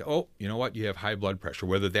find, you have high blood pressure,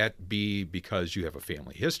 whether that be because you have a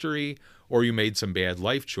family history or you made some bad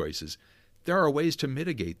life choices, there are ways to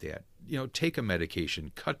mitigate that. Take a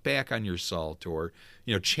medication, cut back on your salt, or,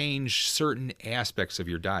 change certain aspects of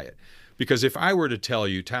your diet. Because if I were to tell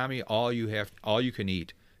you, Tommy, all you can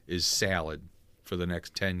eat is salad for the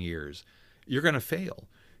next 10 years, you're going to fail.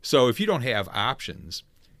 So if you don't have options,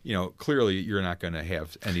 clearly you're not going to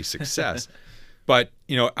have any success. But,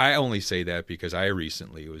 I only say that because I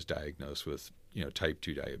recently was diagnosed with, type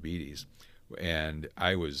 2 diabetes, and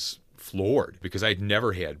I was floored because I'd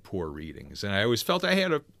never had poor readings, and I always felt I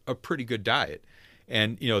had a pretty good diet.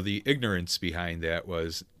 And, the ignorance behind that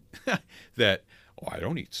was that, I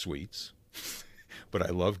don't eat sweets, but I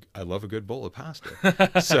love a good bowl of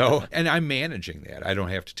pasta. So, and I'm managing that. I don't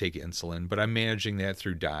have to take insulin, but I'm managing that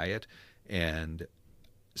through diet. And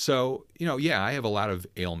so, I have a lot of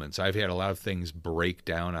ailments. I've had a lot of things break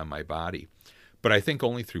down on my body. But I think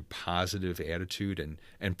only through positive attitude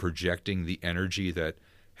and projecting the energy that,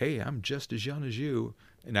 hey, I'm just as young as you.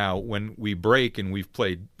 Now, when we break and we've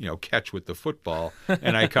played, catch with the football,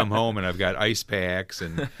 and I come home and I've got ice packs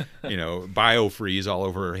and, biofreeze all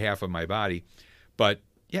over half of my body. But,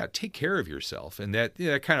 yeah, take care of yourself. And that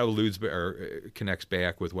kind of alludes or connects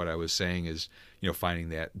back with what I was saying is, finding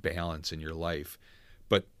that balance in your life.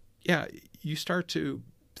 But, yeah, you start to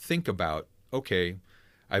think about, okay,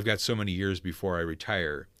 I've got so many years before I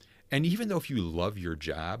retire. And even though if you love your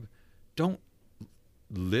job, don't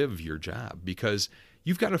live your job, because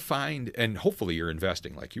you've got to find, and hopefully you're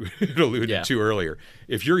investing like you alluded to earlier.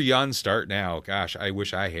 If you're young, start now. Gosh, I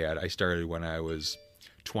wish I started when I was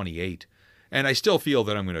 28. And I still feel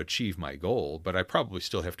that I'm going to achieve my goal, but I probably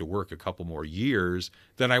still have to work a couple more years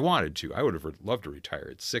than I wanted to. I would have loved to retire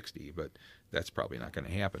at 60, but that's probably not going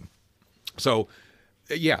to happen. So,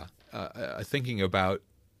 thinking about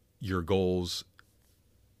your goals,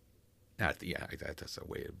 that's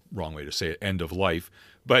wrong way to say it, end of life,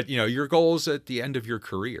 but your goals at the end of your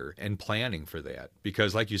career and planning for that,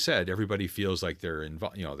 because like you said, everybody feels like they're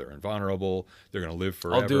invulnerable, they're going to live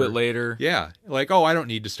forever. I'll do it later. Yeah, like, I don't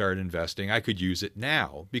need to start investing. I could use it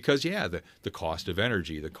now, because the cost of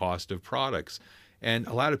energy, the cost of products. And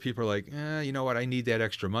a lot of people are like, you know what, I need that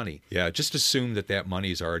extra money. Yeah, just assume that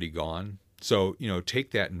money's already gone. So,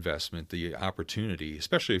 take that investment, the opportunity,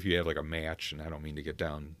 especially if you have like a match, and I don't mean to get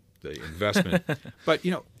down the investment, but,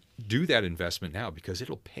 do that investment now, because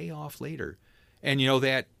it'll pay off later. And,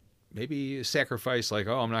 that maybe sacrifice, like,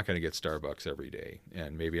 I'm not going to get Starbucks every day,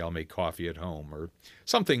 and maybe I'll make coffee at home or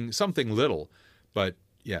something little. But,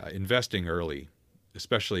 investing early,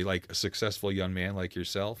 especially like a successful young man like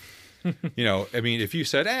yourself, if you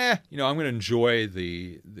said, I'm going to enjoy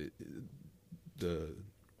the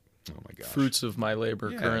oh my gosh, fruits of my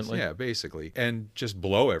labor currently. Yeah, basically. And just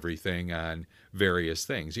blow everything on various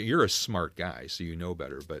things. You're a smart guy, so you know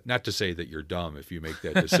better, but not to say that you're dumb if you make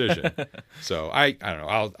that decision. So I don't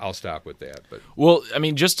know. I'll stop with that. But well,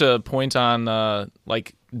 just to point on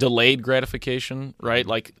like delayed gratification, right?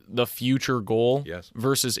 Like the future goal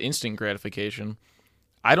versus instant gratification.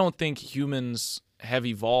 I don't think humans have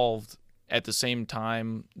evolved at the same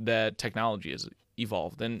time that technology has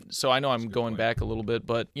evolved. And so I know I'm going back a little bit,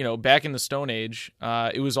 but back in the Stone Age,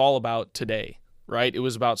 it was all about today, right? It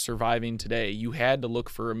was about surviving today. You had to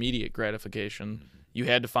look for immediate gratification. You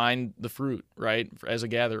had to find the fruit, right, as a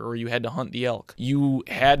gatherer, or you had to hunt the elk. You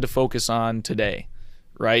had to focus on today,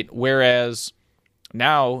 right? Whereas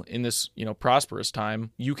Now, in this, prosperous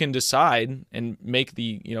time, you can decide and make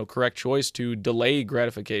the, correct choice to delay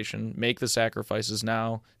gratification, make the sacrifices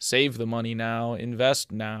now, save the money now,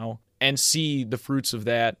 invest now, and see the fruits of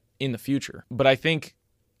that in the future. But I think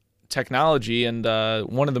technology, and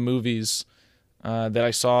one of the movies that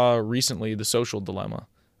I saw recently, The Social Dilemma,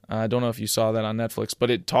 I don't know if you saw that on Netflix, but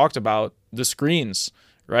it talked about the screens,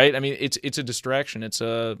 right? I mean, it's a distraction.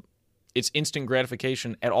 It's instant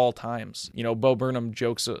gratification at all times. Bo Burnham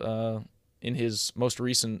jokes in his most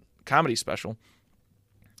recent comedy special,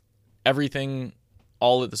 everything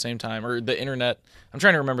all at the same time, or the internet. I'm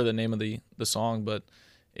trying to remember the name of the song, but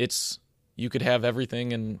it's you could have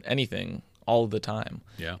everything and anything all the time.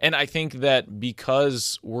 Yeah. And I think that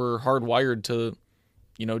because we're hardwired to,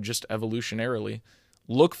 just evolutionarily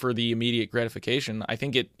look for the immediate gratification, I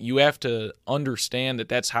think you have to understand that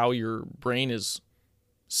that's how your brain is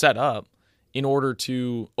set up in order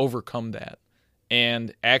to overcome that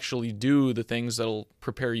and actually do the things that'll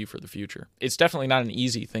prepare you for the future. It's definitely not an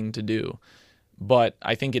easy thing to do, but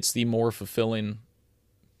I think it's the more fulfilling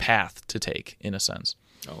path to take in a sense.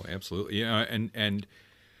 Oh, absolutely. And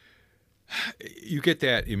you get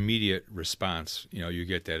that immediate response. You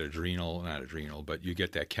get that not adrenal, but you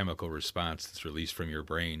get that chemical response that's released from your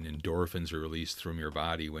brain. Endorphins are released from your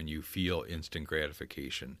body when you feel instant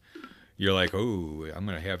gratification. You're like, oh, I'm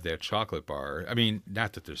going to have that chocolate bar. I mean,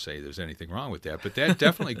 not that there's anything wrong with that, but that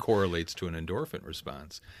definitely correlates to an endorphin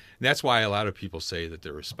response. And that's why a lot of people say that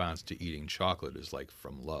their response to eating chocolate is like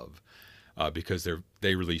from love, because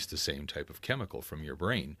they release the same type of chemical from your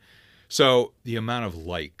brain. So the amount of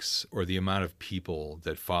likes or the amount of people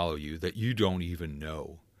that follow you that you don't even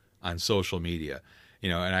know on social media,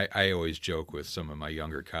 and I always joke with some of my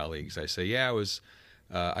younger colleagues. I say, yeah,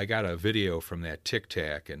 I got a video from that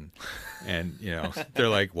TikTok, and they're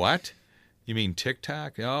like, what? You mean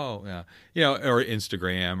TikTok? Oh, yeah. Or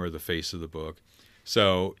Instagram or the face of the book.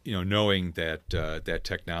 So, knowing that that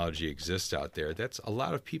technology exists out there, that's a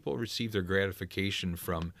lot of people receive their gratification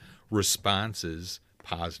from responses,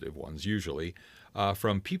 positive ones usually,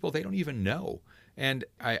 from people they don't even know. And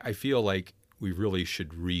I feel like we really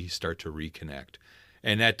should start to reconnect.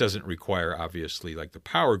 And that doesn't require, obviously, like the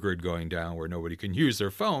power grid going down where nobody can use their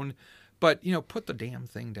phone. But, put the damn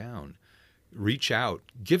thing down. Reach out.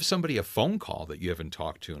 Give somebody a phone call that you haven't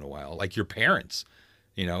talked to in a while, like your parents.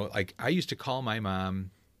 Like I used to call my mom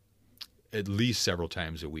at least several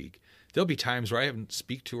times a week. There'll be times where I haven't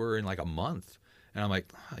speak to her in like a month. And I'm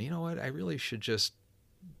like, you know what? I really should just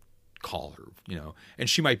call her, And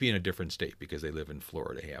she might be in a different state because they live in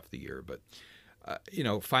Florida half the year. But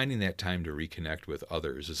finding that time to reconnect with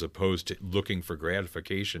others as opposed to looking for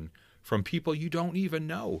gratification from people you don't even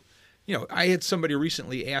know. I had somebody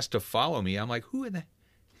recently asked to follow me. I'm like, who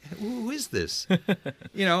is this?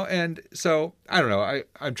 And so I don't know.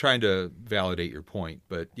 I'm trying to validate your point,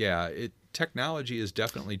 but yeah, technology has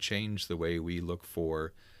definitely changed the way we look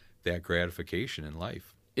for that gratification in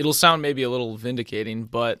life. It'll sound maybe a little vindicating,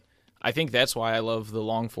 but I think that's why I love the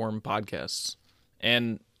long form podcasts.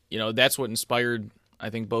 And that's what inspired, I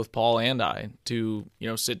think, both Paul and I to,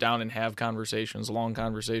 sit down and have conversations, long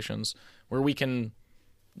conversations, where we can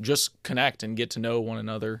just connect and get to know one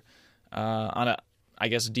another on a, I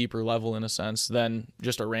guess, deeper level in a sense than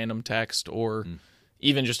just a random text or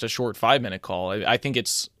even just a short 5-minute call. I think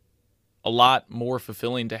it's a lot more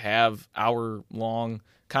fulfilling to have hour-long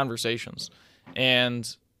conversations.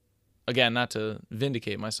 And again, not to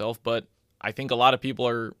vindicate myself, but I think a lot of people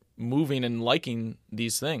are moving and liking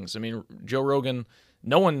these things. I mean, Joe Rogan,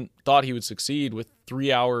 no one thought he would succeed with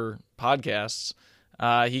 3-hour podcasts.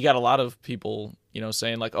 He got a lot of people,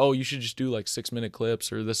 saying like, oh, you should just do like 6-minute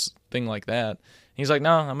clips or this thing like that. He's like,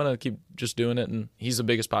 no, I'm going to keep just doing it. And he's the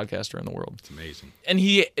biggest podcaster in the world. It's amazing. And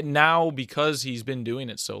he now, because he's been doing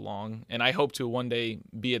it so long, and I hope to one day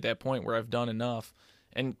be at that point where I've done enough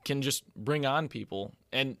and can just bring on people.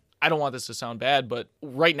 And I don't want this to sound bad, but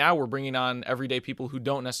right now we're bringing on everyday people who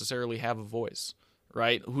don't necessarily have a voice,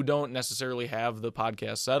 right? Who don't necessarily have the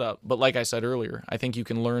podcast setup. But like I said earlier, I think you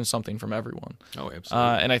can learn something from everyone. Oh,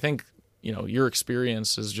 absolutely. And I think, your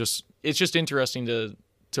experience is it's just interesting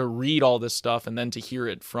to read all this stuff and then to hear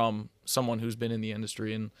it from someone who's been in the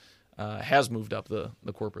industry and has moved up the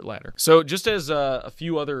corporate ladder. So just as a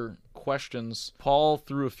few other questions, Paul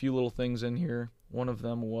threw a few little things in here. One of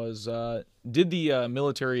them was, did the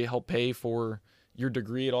military help pay for your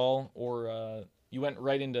degree at all? Or you went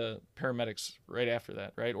right into paramedics right after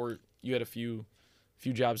that, right? Or you had a few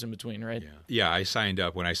jobs in between, right? Yeah, I signed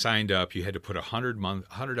up. When I signed up, you had to put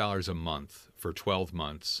 $100 a month for 12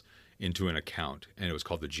 months into an account, and it was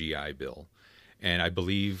called the GI Bill. And I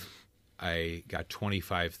believe I got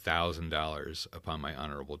 $25,000 upon my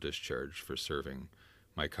honorable discharge for serving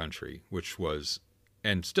my country, which was,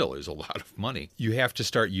 and still is, a lot of money. You have to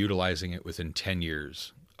start utilizing it within 10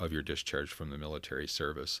 years of your discharge from the military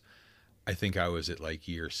service. I think I was at like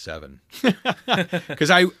year 7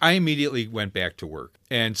 because I immediately went back to work.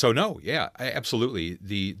 And so, no, yeah, absolutely.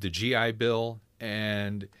 The GI Bill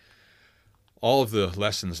and all of the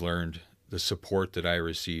lessons learned, the support that I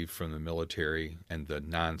received from the military and the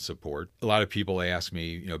non-support. A lot of people ask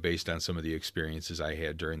me, based on some of the experiences I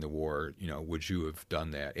had during the war, would you have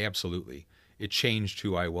done that? Absolutely. It changed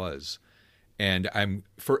who I was. And I'm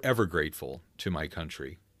forever grateful to my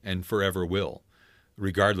country and forever will,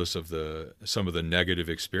 regardless of some of the negative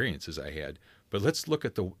experiences I had. But let's look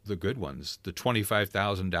at the good ones. The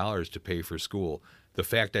 $25,000 to pay for school. The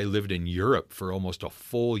fact I lived in Europe for almost a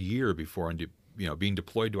full year before being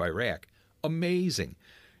deployed to Iraq. Amazing.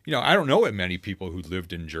 I don't know many people who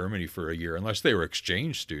lived in Germany for a year unless they were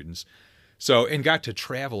exchange students. So, and got to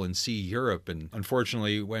travel and see Europe, and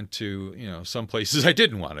unfortunately went to, some places I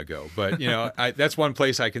didn't want to go. But, that's one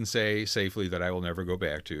place I can say safely that I will never go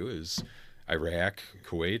back to is Iraq,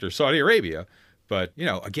 Kuwait, or Saudi Arabia. But,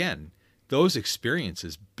 again, those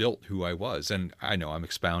experiences built who I was. And I know I'm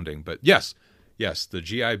expounding, but yes, the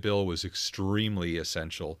GI Bill was extremely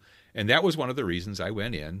essential. And that was one of the reasons I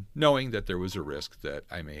went in, knowing that there was a risk that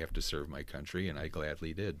I may have to serve my country, and I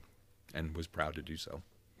gladly did and was proud to do so.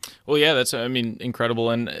 Well, yeah, that's, incredible.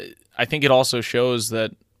 And I think it also shows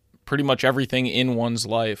that pretty much everything in one's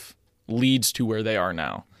life leads to where they are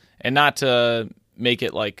now. And not to make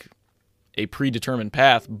it like a predetermined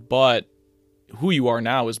path, but who you are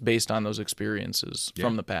now is based on those experiences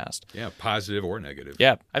from the past. Yeah, positive or negative.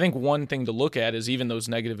 Yeah. I think one thing to look at is even those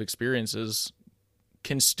negative experiences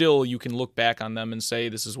you can look back on them and say,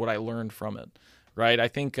 this is what I learned from it, right? I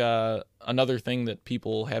think another thing that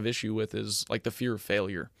people have issue with is like the fear of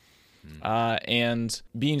failure and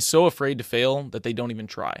being so afraid to fail that they don't even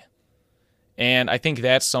try. And I think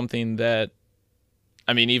that's something that,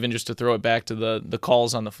 even just to throw it back to the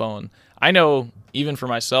calls on the phone, I know even for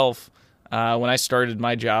myself, when I started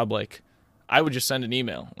my job, like I would just send an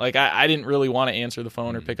email. Like I didn't really want to answer the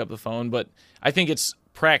phone or pick up the phone, but I think it's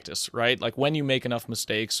practice, right? Like when you make enough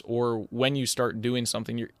mistakes or when you start doing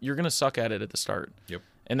something, you're going to suck at it at the start. Yep.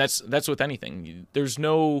 And that's with anything. There's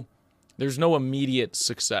no immediate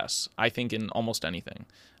success, I think, in almost anything.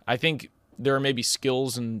 I think there are maybe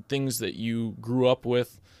skills and things that you grew up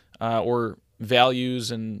with or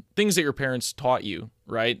values and things that your parents taught you,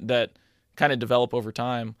 right, that kind of develop over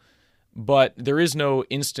time. But there is no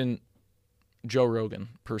instant Joe Rogan,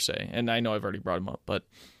 per se. And I know I've already brought him up, but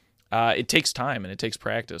it takes time and it takes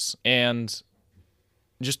practice. And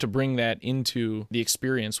just to bring that into the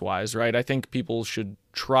experience-wise, right, I think people should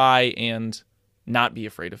try and not be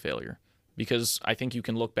afraid of failure because I think you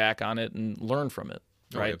can look back on it and learn from it,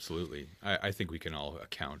 right? Oh, absolutely. I think we can all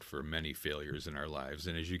account for many failures in our lives.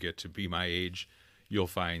 And as you get to be my age, you'll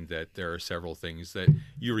find that there are several things that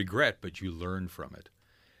you regret, but you learn from it.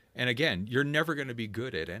 And again, you're never going to be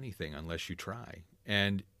good at anything unless you try.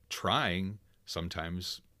 And trying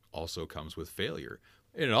sometimes also comes with failure.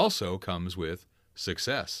 It also comes with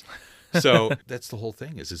success. So that's the whole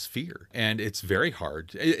thing is fear. And it's very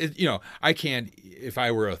hard. I can't, if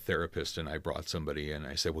I were a therapist and I brought somebody in and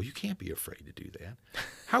I said, well, you can't be afraid to do that.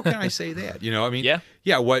 How can I say that?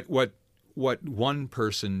 Yeah, what one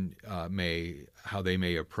person how they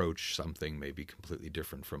may approach something may be completely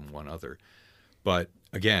different from one other. But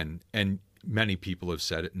again, and many people have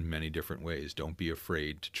said it in many different ways, don't be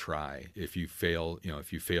afraid to try. If you fail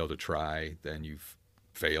to try, then you've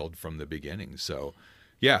failed from the beginning. So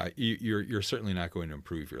yeah, you're certainly not going to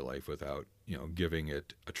improve your life without, giving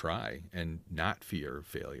it a try and not fear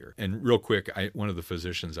failure. And real quick, one of the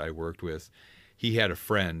physicians I worked with, he had a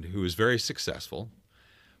friend who was very successful,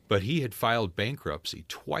 but he had filed bankruptcy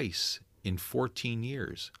twice in 14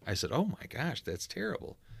 years. I said, oh my gosh, that's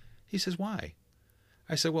terrible. He says, why?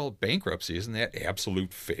 I said, well, bankruptcy, isn't that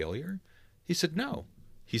absolute failure? He said, no.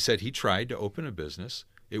 He said he tried to open a business.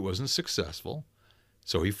 It wasn't successful.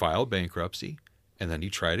 So he filed bankruptcy, and then he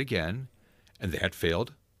tried again, and that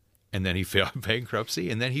failed. And then he failed bankruptcy,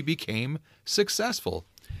 and then he became successful.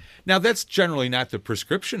 Now, that's generally not the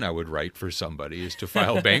prescription I would write for somebody, is to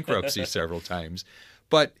file bankruptcy several times.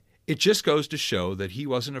 But it just goes to show that he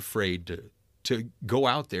wasn't afraid to go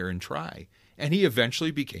out there and try. And he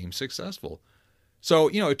eventually became successful. So,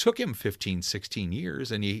 it took him 15, 16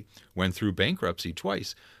 years, and he went through bankruptcy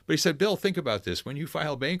twice. But he said, Bill, think about this. When you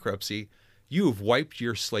file bankruptcy, you've wiped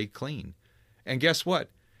your slate clean. And guess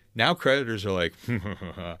what? Now creditors are like,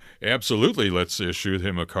 absolutely, let's issue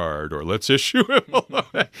him a card or let's issue him a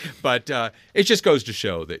loan. But it just goes to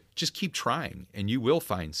show that just keep trying and you will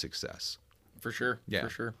find success. For sure. Yeah. For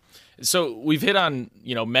sure. So we've hit on,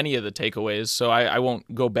 many of the takeaways, so I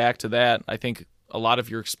won't go back to that. I think a lot of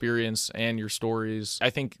your experience and your stories, I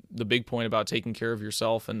think the big point about taking care of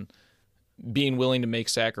yourself and being willing to make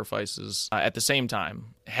sacrifices at the same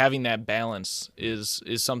time, having that balance is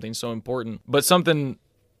something so important. But something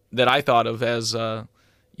that I thought of as,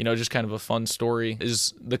 just kind of a fun story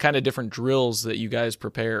is the kind of different drills that you guys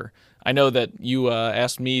prepare. I know that you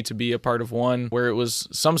asked me to be a part of one where it was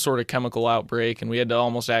some sort of chemical outbreak and we had to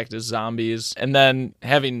almost act as zombies. And then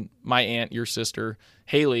having my aunt, your sister,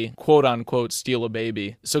 Haley, quote unquote, steal a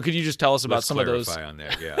baby. So could you just tell us about some of those? Let's clarify on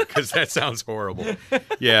that, yeah, because that sounds horrible.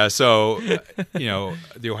 Yeah, so,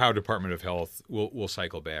 the Ohio Department of Health, we'll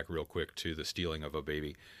cycle back real quick to the stealing of a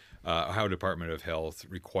baby. Ohio Department of Health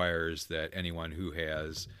requires that anyone who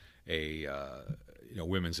has a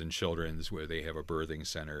women's and children's where they have a birthing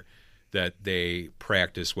center, that they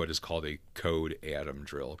practice what is called a Code Adam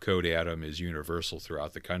drill. Code Adam is universal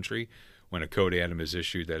throughout the country. When a Code Adam is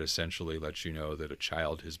issued, that essentially lets you know that a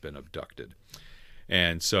child has been abducted.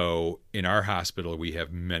 And so in our hospital, we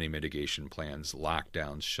have many mitigation plans,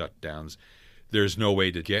 lockdowns, shutdowns. There's no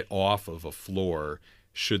way to get off of a floor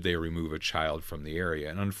should they remove a child from the area.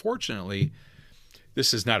 And unfortunately,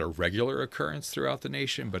 this is not a regular occurrence throughout the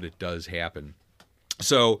nation, but it does happen.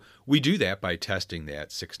 So we do that by testing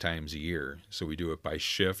that 6 times a year. So we do it by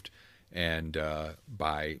shift and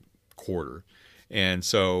by quarter. And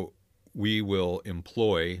so we will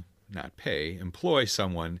employ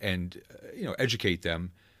someone and educate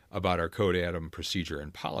them about our Code Adam procedure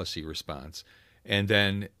and policy response. And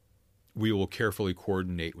then we will carefully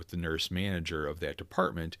coordinate with the nurse manager of that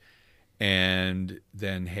department and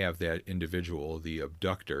then have that individual, the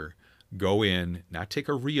abductor, go in, not take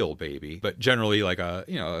a real baby, but generally like a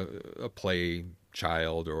play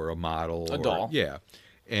child or a model. A doll. Yeah.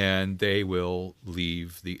 And they will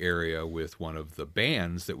leave the area with one of the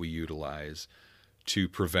bands that we utilize to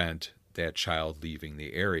prevent that child leaving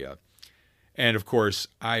the area. And of course,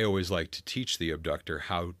 I always like to teach the abductor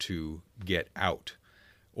how to get out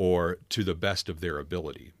or to the best of their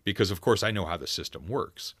ability, because of course I know how the system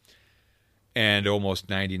works. And almost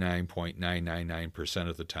 99.999%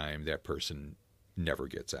 of the time, that person never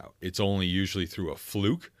gets out. It's only usually through a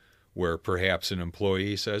fluke where perhaps an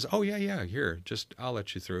employee says, oh, yeah, here, I'll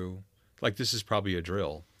let you through. Like this is probably a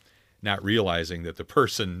drill, not realizing that the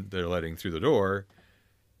person they're letting through the door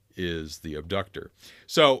is the abductor.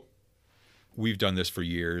 So we've done this for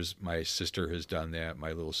years. My sister has done that,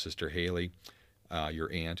 my little sister Haley,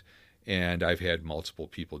 your aunt, and I've had multiple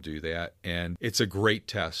people do that. And it's a great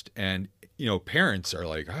test. And parents are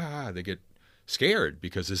like, they get scared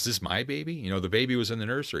because is this my baby? The baby was in the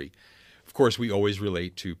nursery. Of course, we always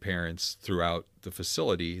relate to parents throughout the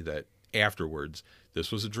facility that afterwards,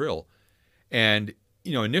 this was a drill. And,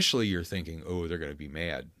 initially you're thinking, oh, they're going to be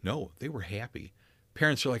mad. No, they were happy.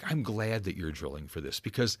 Parents are like, I'm glad that you're drilling for this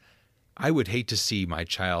because I would hate to see my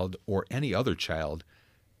child or any other child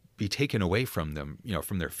be taken away from them,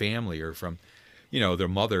 from their family or from their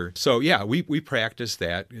mother. So yeah, we practice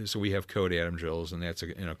that. So we have Code Adam drills, and that's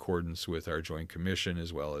in accordance with our Joint Commission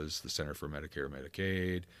as well as the Center for Medicare and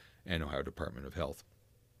Medicaid and Ohio Department of Health.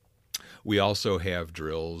 We also have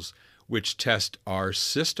drills which test our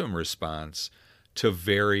system response to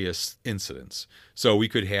various incidents. So we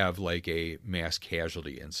could have like a mass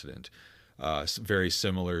casualty incident, very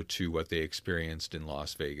similar to what they experienced in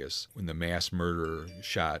Las Vegas when the mass murderer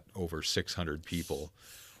shot over 600 people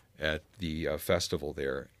at the festival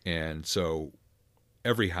there. And so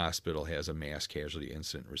every hospital has a mass casualty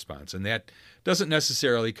incident response. And that doesn't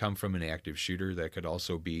necessarily come from an active shooter. That could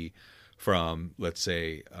also be from, let's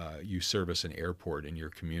say, you service an airport in your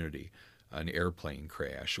community, an airplane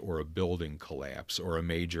crash or a building collapse or a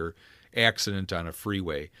major accident on a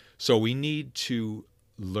freeway. So we need to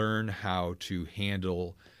learn how to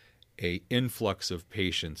handle an influx of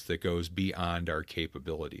patients that goes beyond our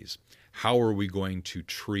capabilities. How are we going to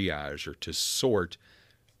triage or to sort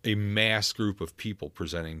a mass group of people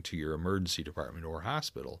presenting to your emergency department or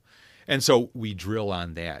hospital? And so we drill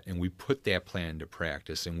on that and we put that plan into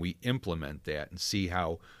practice and we implement that and see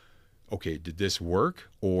how, okay, did this work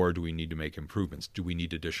or do we need to make improvements? Do we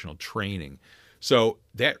need additional training? So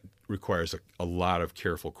that requires a lot of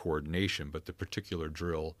careful coordination, but the particular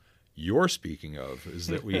drill you're speaking of is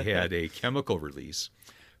that we had a chemical release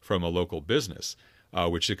from a local business,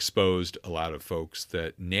 which exposed a lot of folks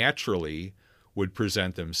that naturally would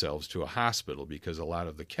present themselves to a hospital because a lot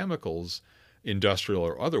of the chemicals, industrial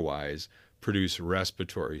or otherwise, produce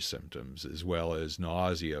respiratory symptoms as well as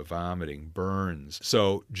nausea, vomiting, burns.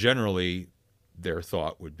 So generally, their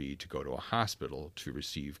thought would be to go to a hospital to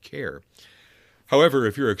receive care. However,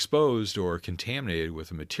 if you're exposed or contaminated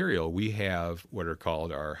with a material, we have what are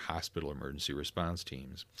called our hospital emergency response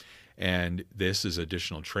teams. And this is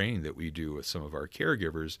additional training that we do with some of our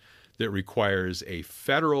caregivers that requires a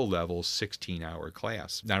federal level 16-hour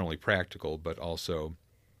class, not only practical, but also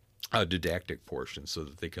a didactic portion so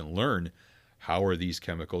that they can learn how are these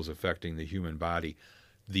chemicals affecting the human body,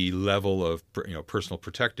 the level of personal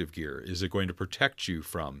protective gear. Is it going to protect you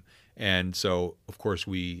from? And so, of course,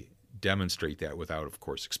 we demonstrate that without, of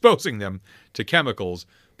course, exposing them to chemicals,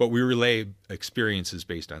 but we relay experiences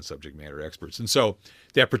based on subject matter experts. And so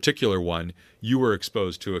that particular one, you were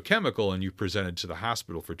exposed to a chemical and you presented to the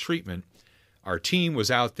hospital for treatment. Our team was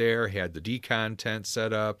out there, had the decon tent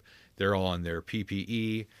set up. They're all in their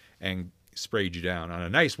PPE and sprayed you down on a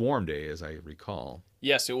nice warm day, as I recall.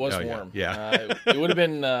 Yes, it was warm. Yeah. It would have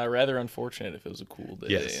been rather unfortunate if it was a cool day.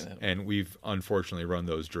 Yes, and we've unfortunately run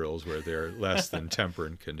those drills where they're less than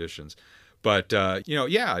temperate conditions. But,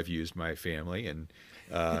 I've used my family, and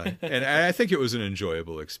I think it was an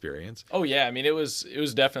enjoyable experience. Oh, yeah. I mean, it was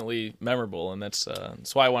definitely memorable, and that's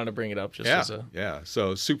why I wanted to bring it up.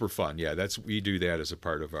 So super fun. Yeah, we do that as a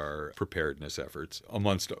part of our preparedness efforts,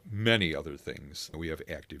 amongst many other things. We have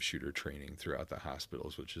active shooter training throughout the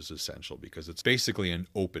hospitals, which is essential because it's basically an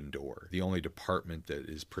open door. The only department that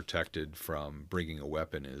is protected from bringing a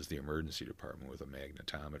weapon is the emergency department with a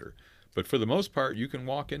magnetometer. But for the most part, you can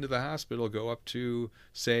walk into the hospital, go up to,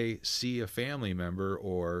 say, see a family member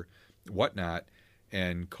or whatnot,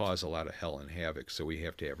 and cause a lot of hell and havoc. So we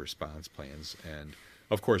have to have response plans. And,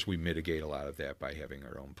 of course, we mitigate a lot of that by having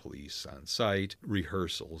our own police on site,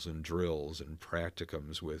 rehearsals and drills and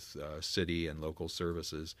practicums with city and local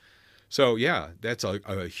services. So, yeah, that's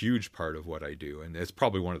a huge part of what I do. And it's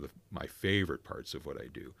probably one of my favorite parts of what I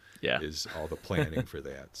do. Yeah. Is all the planning for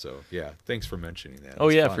that. So, yeah, thanks for mentioning that. Oh,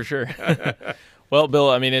 yeah, fun. For sure. Well, Bill,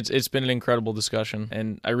 I mean, it's been an incredible discussion,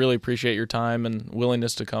 and I really appreciate your time and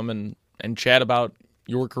willingness to come and chat about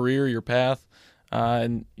your career, your path.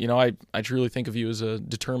 And, I truly think of you as a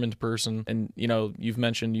determined person. And, you've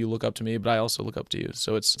mentioned you look up to me, but I also look up to you.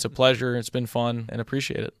 So it's a pleasure. It's been fun, and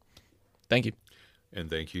appreciate it. Thank you. And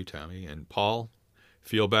thank you, Tommy. And Paul,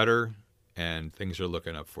 feel better, and things are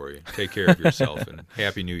looking up for you. Take care of yourself, and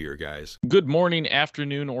Happy New Year, guys. Good morning,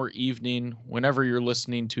 afternoon, or evening, whenever you're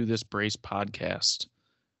listening to this Brace podcast.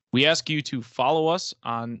 We ask you to follow us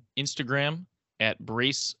on Instagram at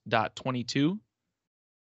brace.22.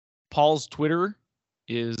 Paul's Twitter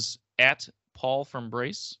is at Paul from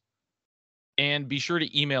Brace. And be sure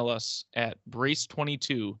to email us at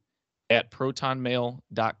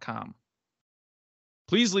brace22@protonmail.com.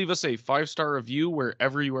 Please leave us a 5-star review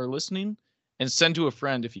wherever you are listening, and send to a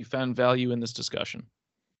friend if you found value in this discussion.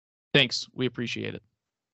 Thanks. We appreciate it.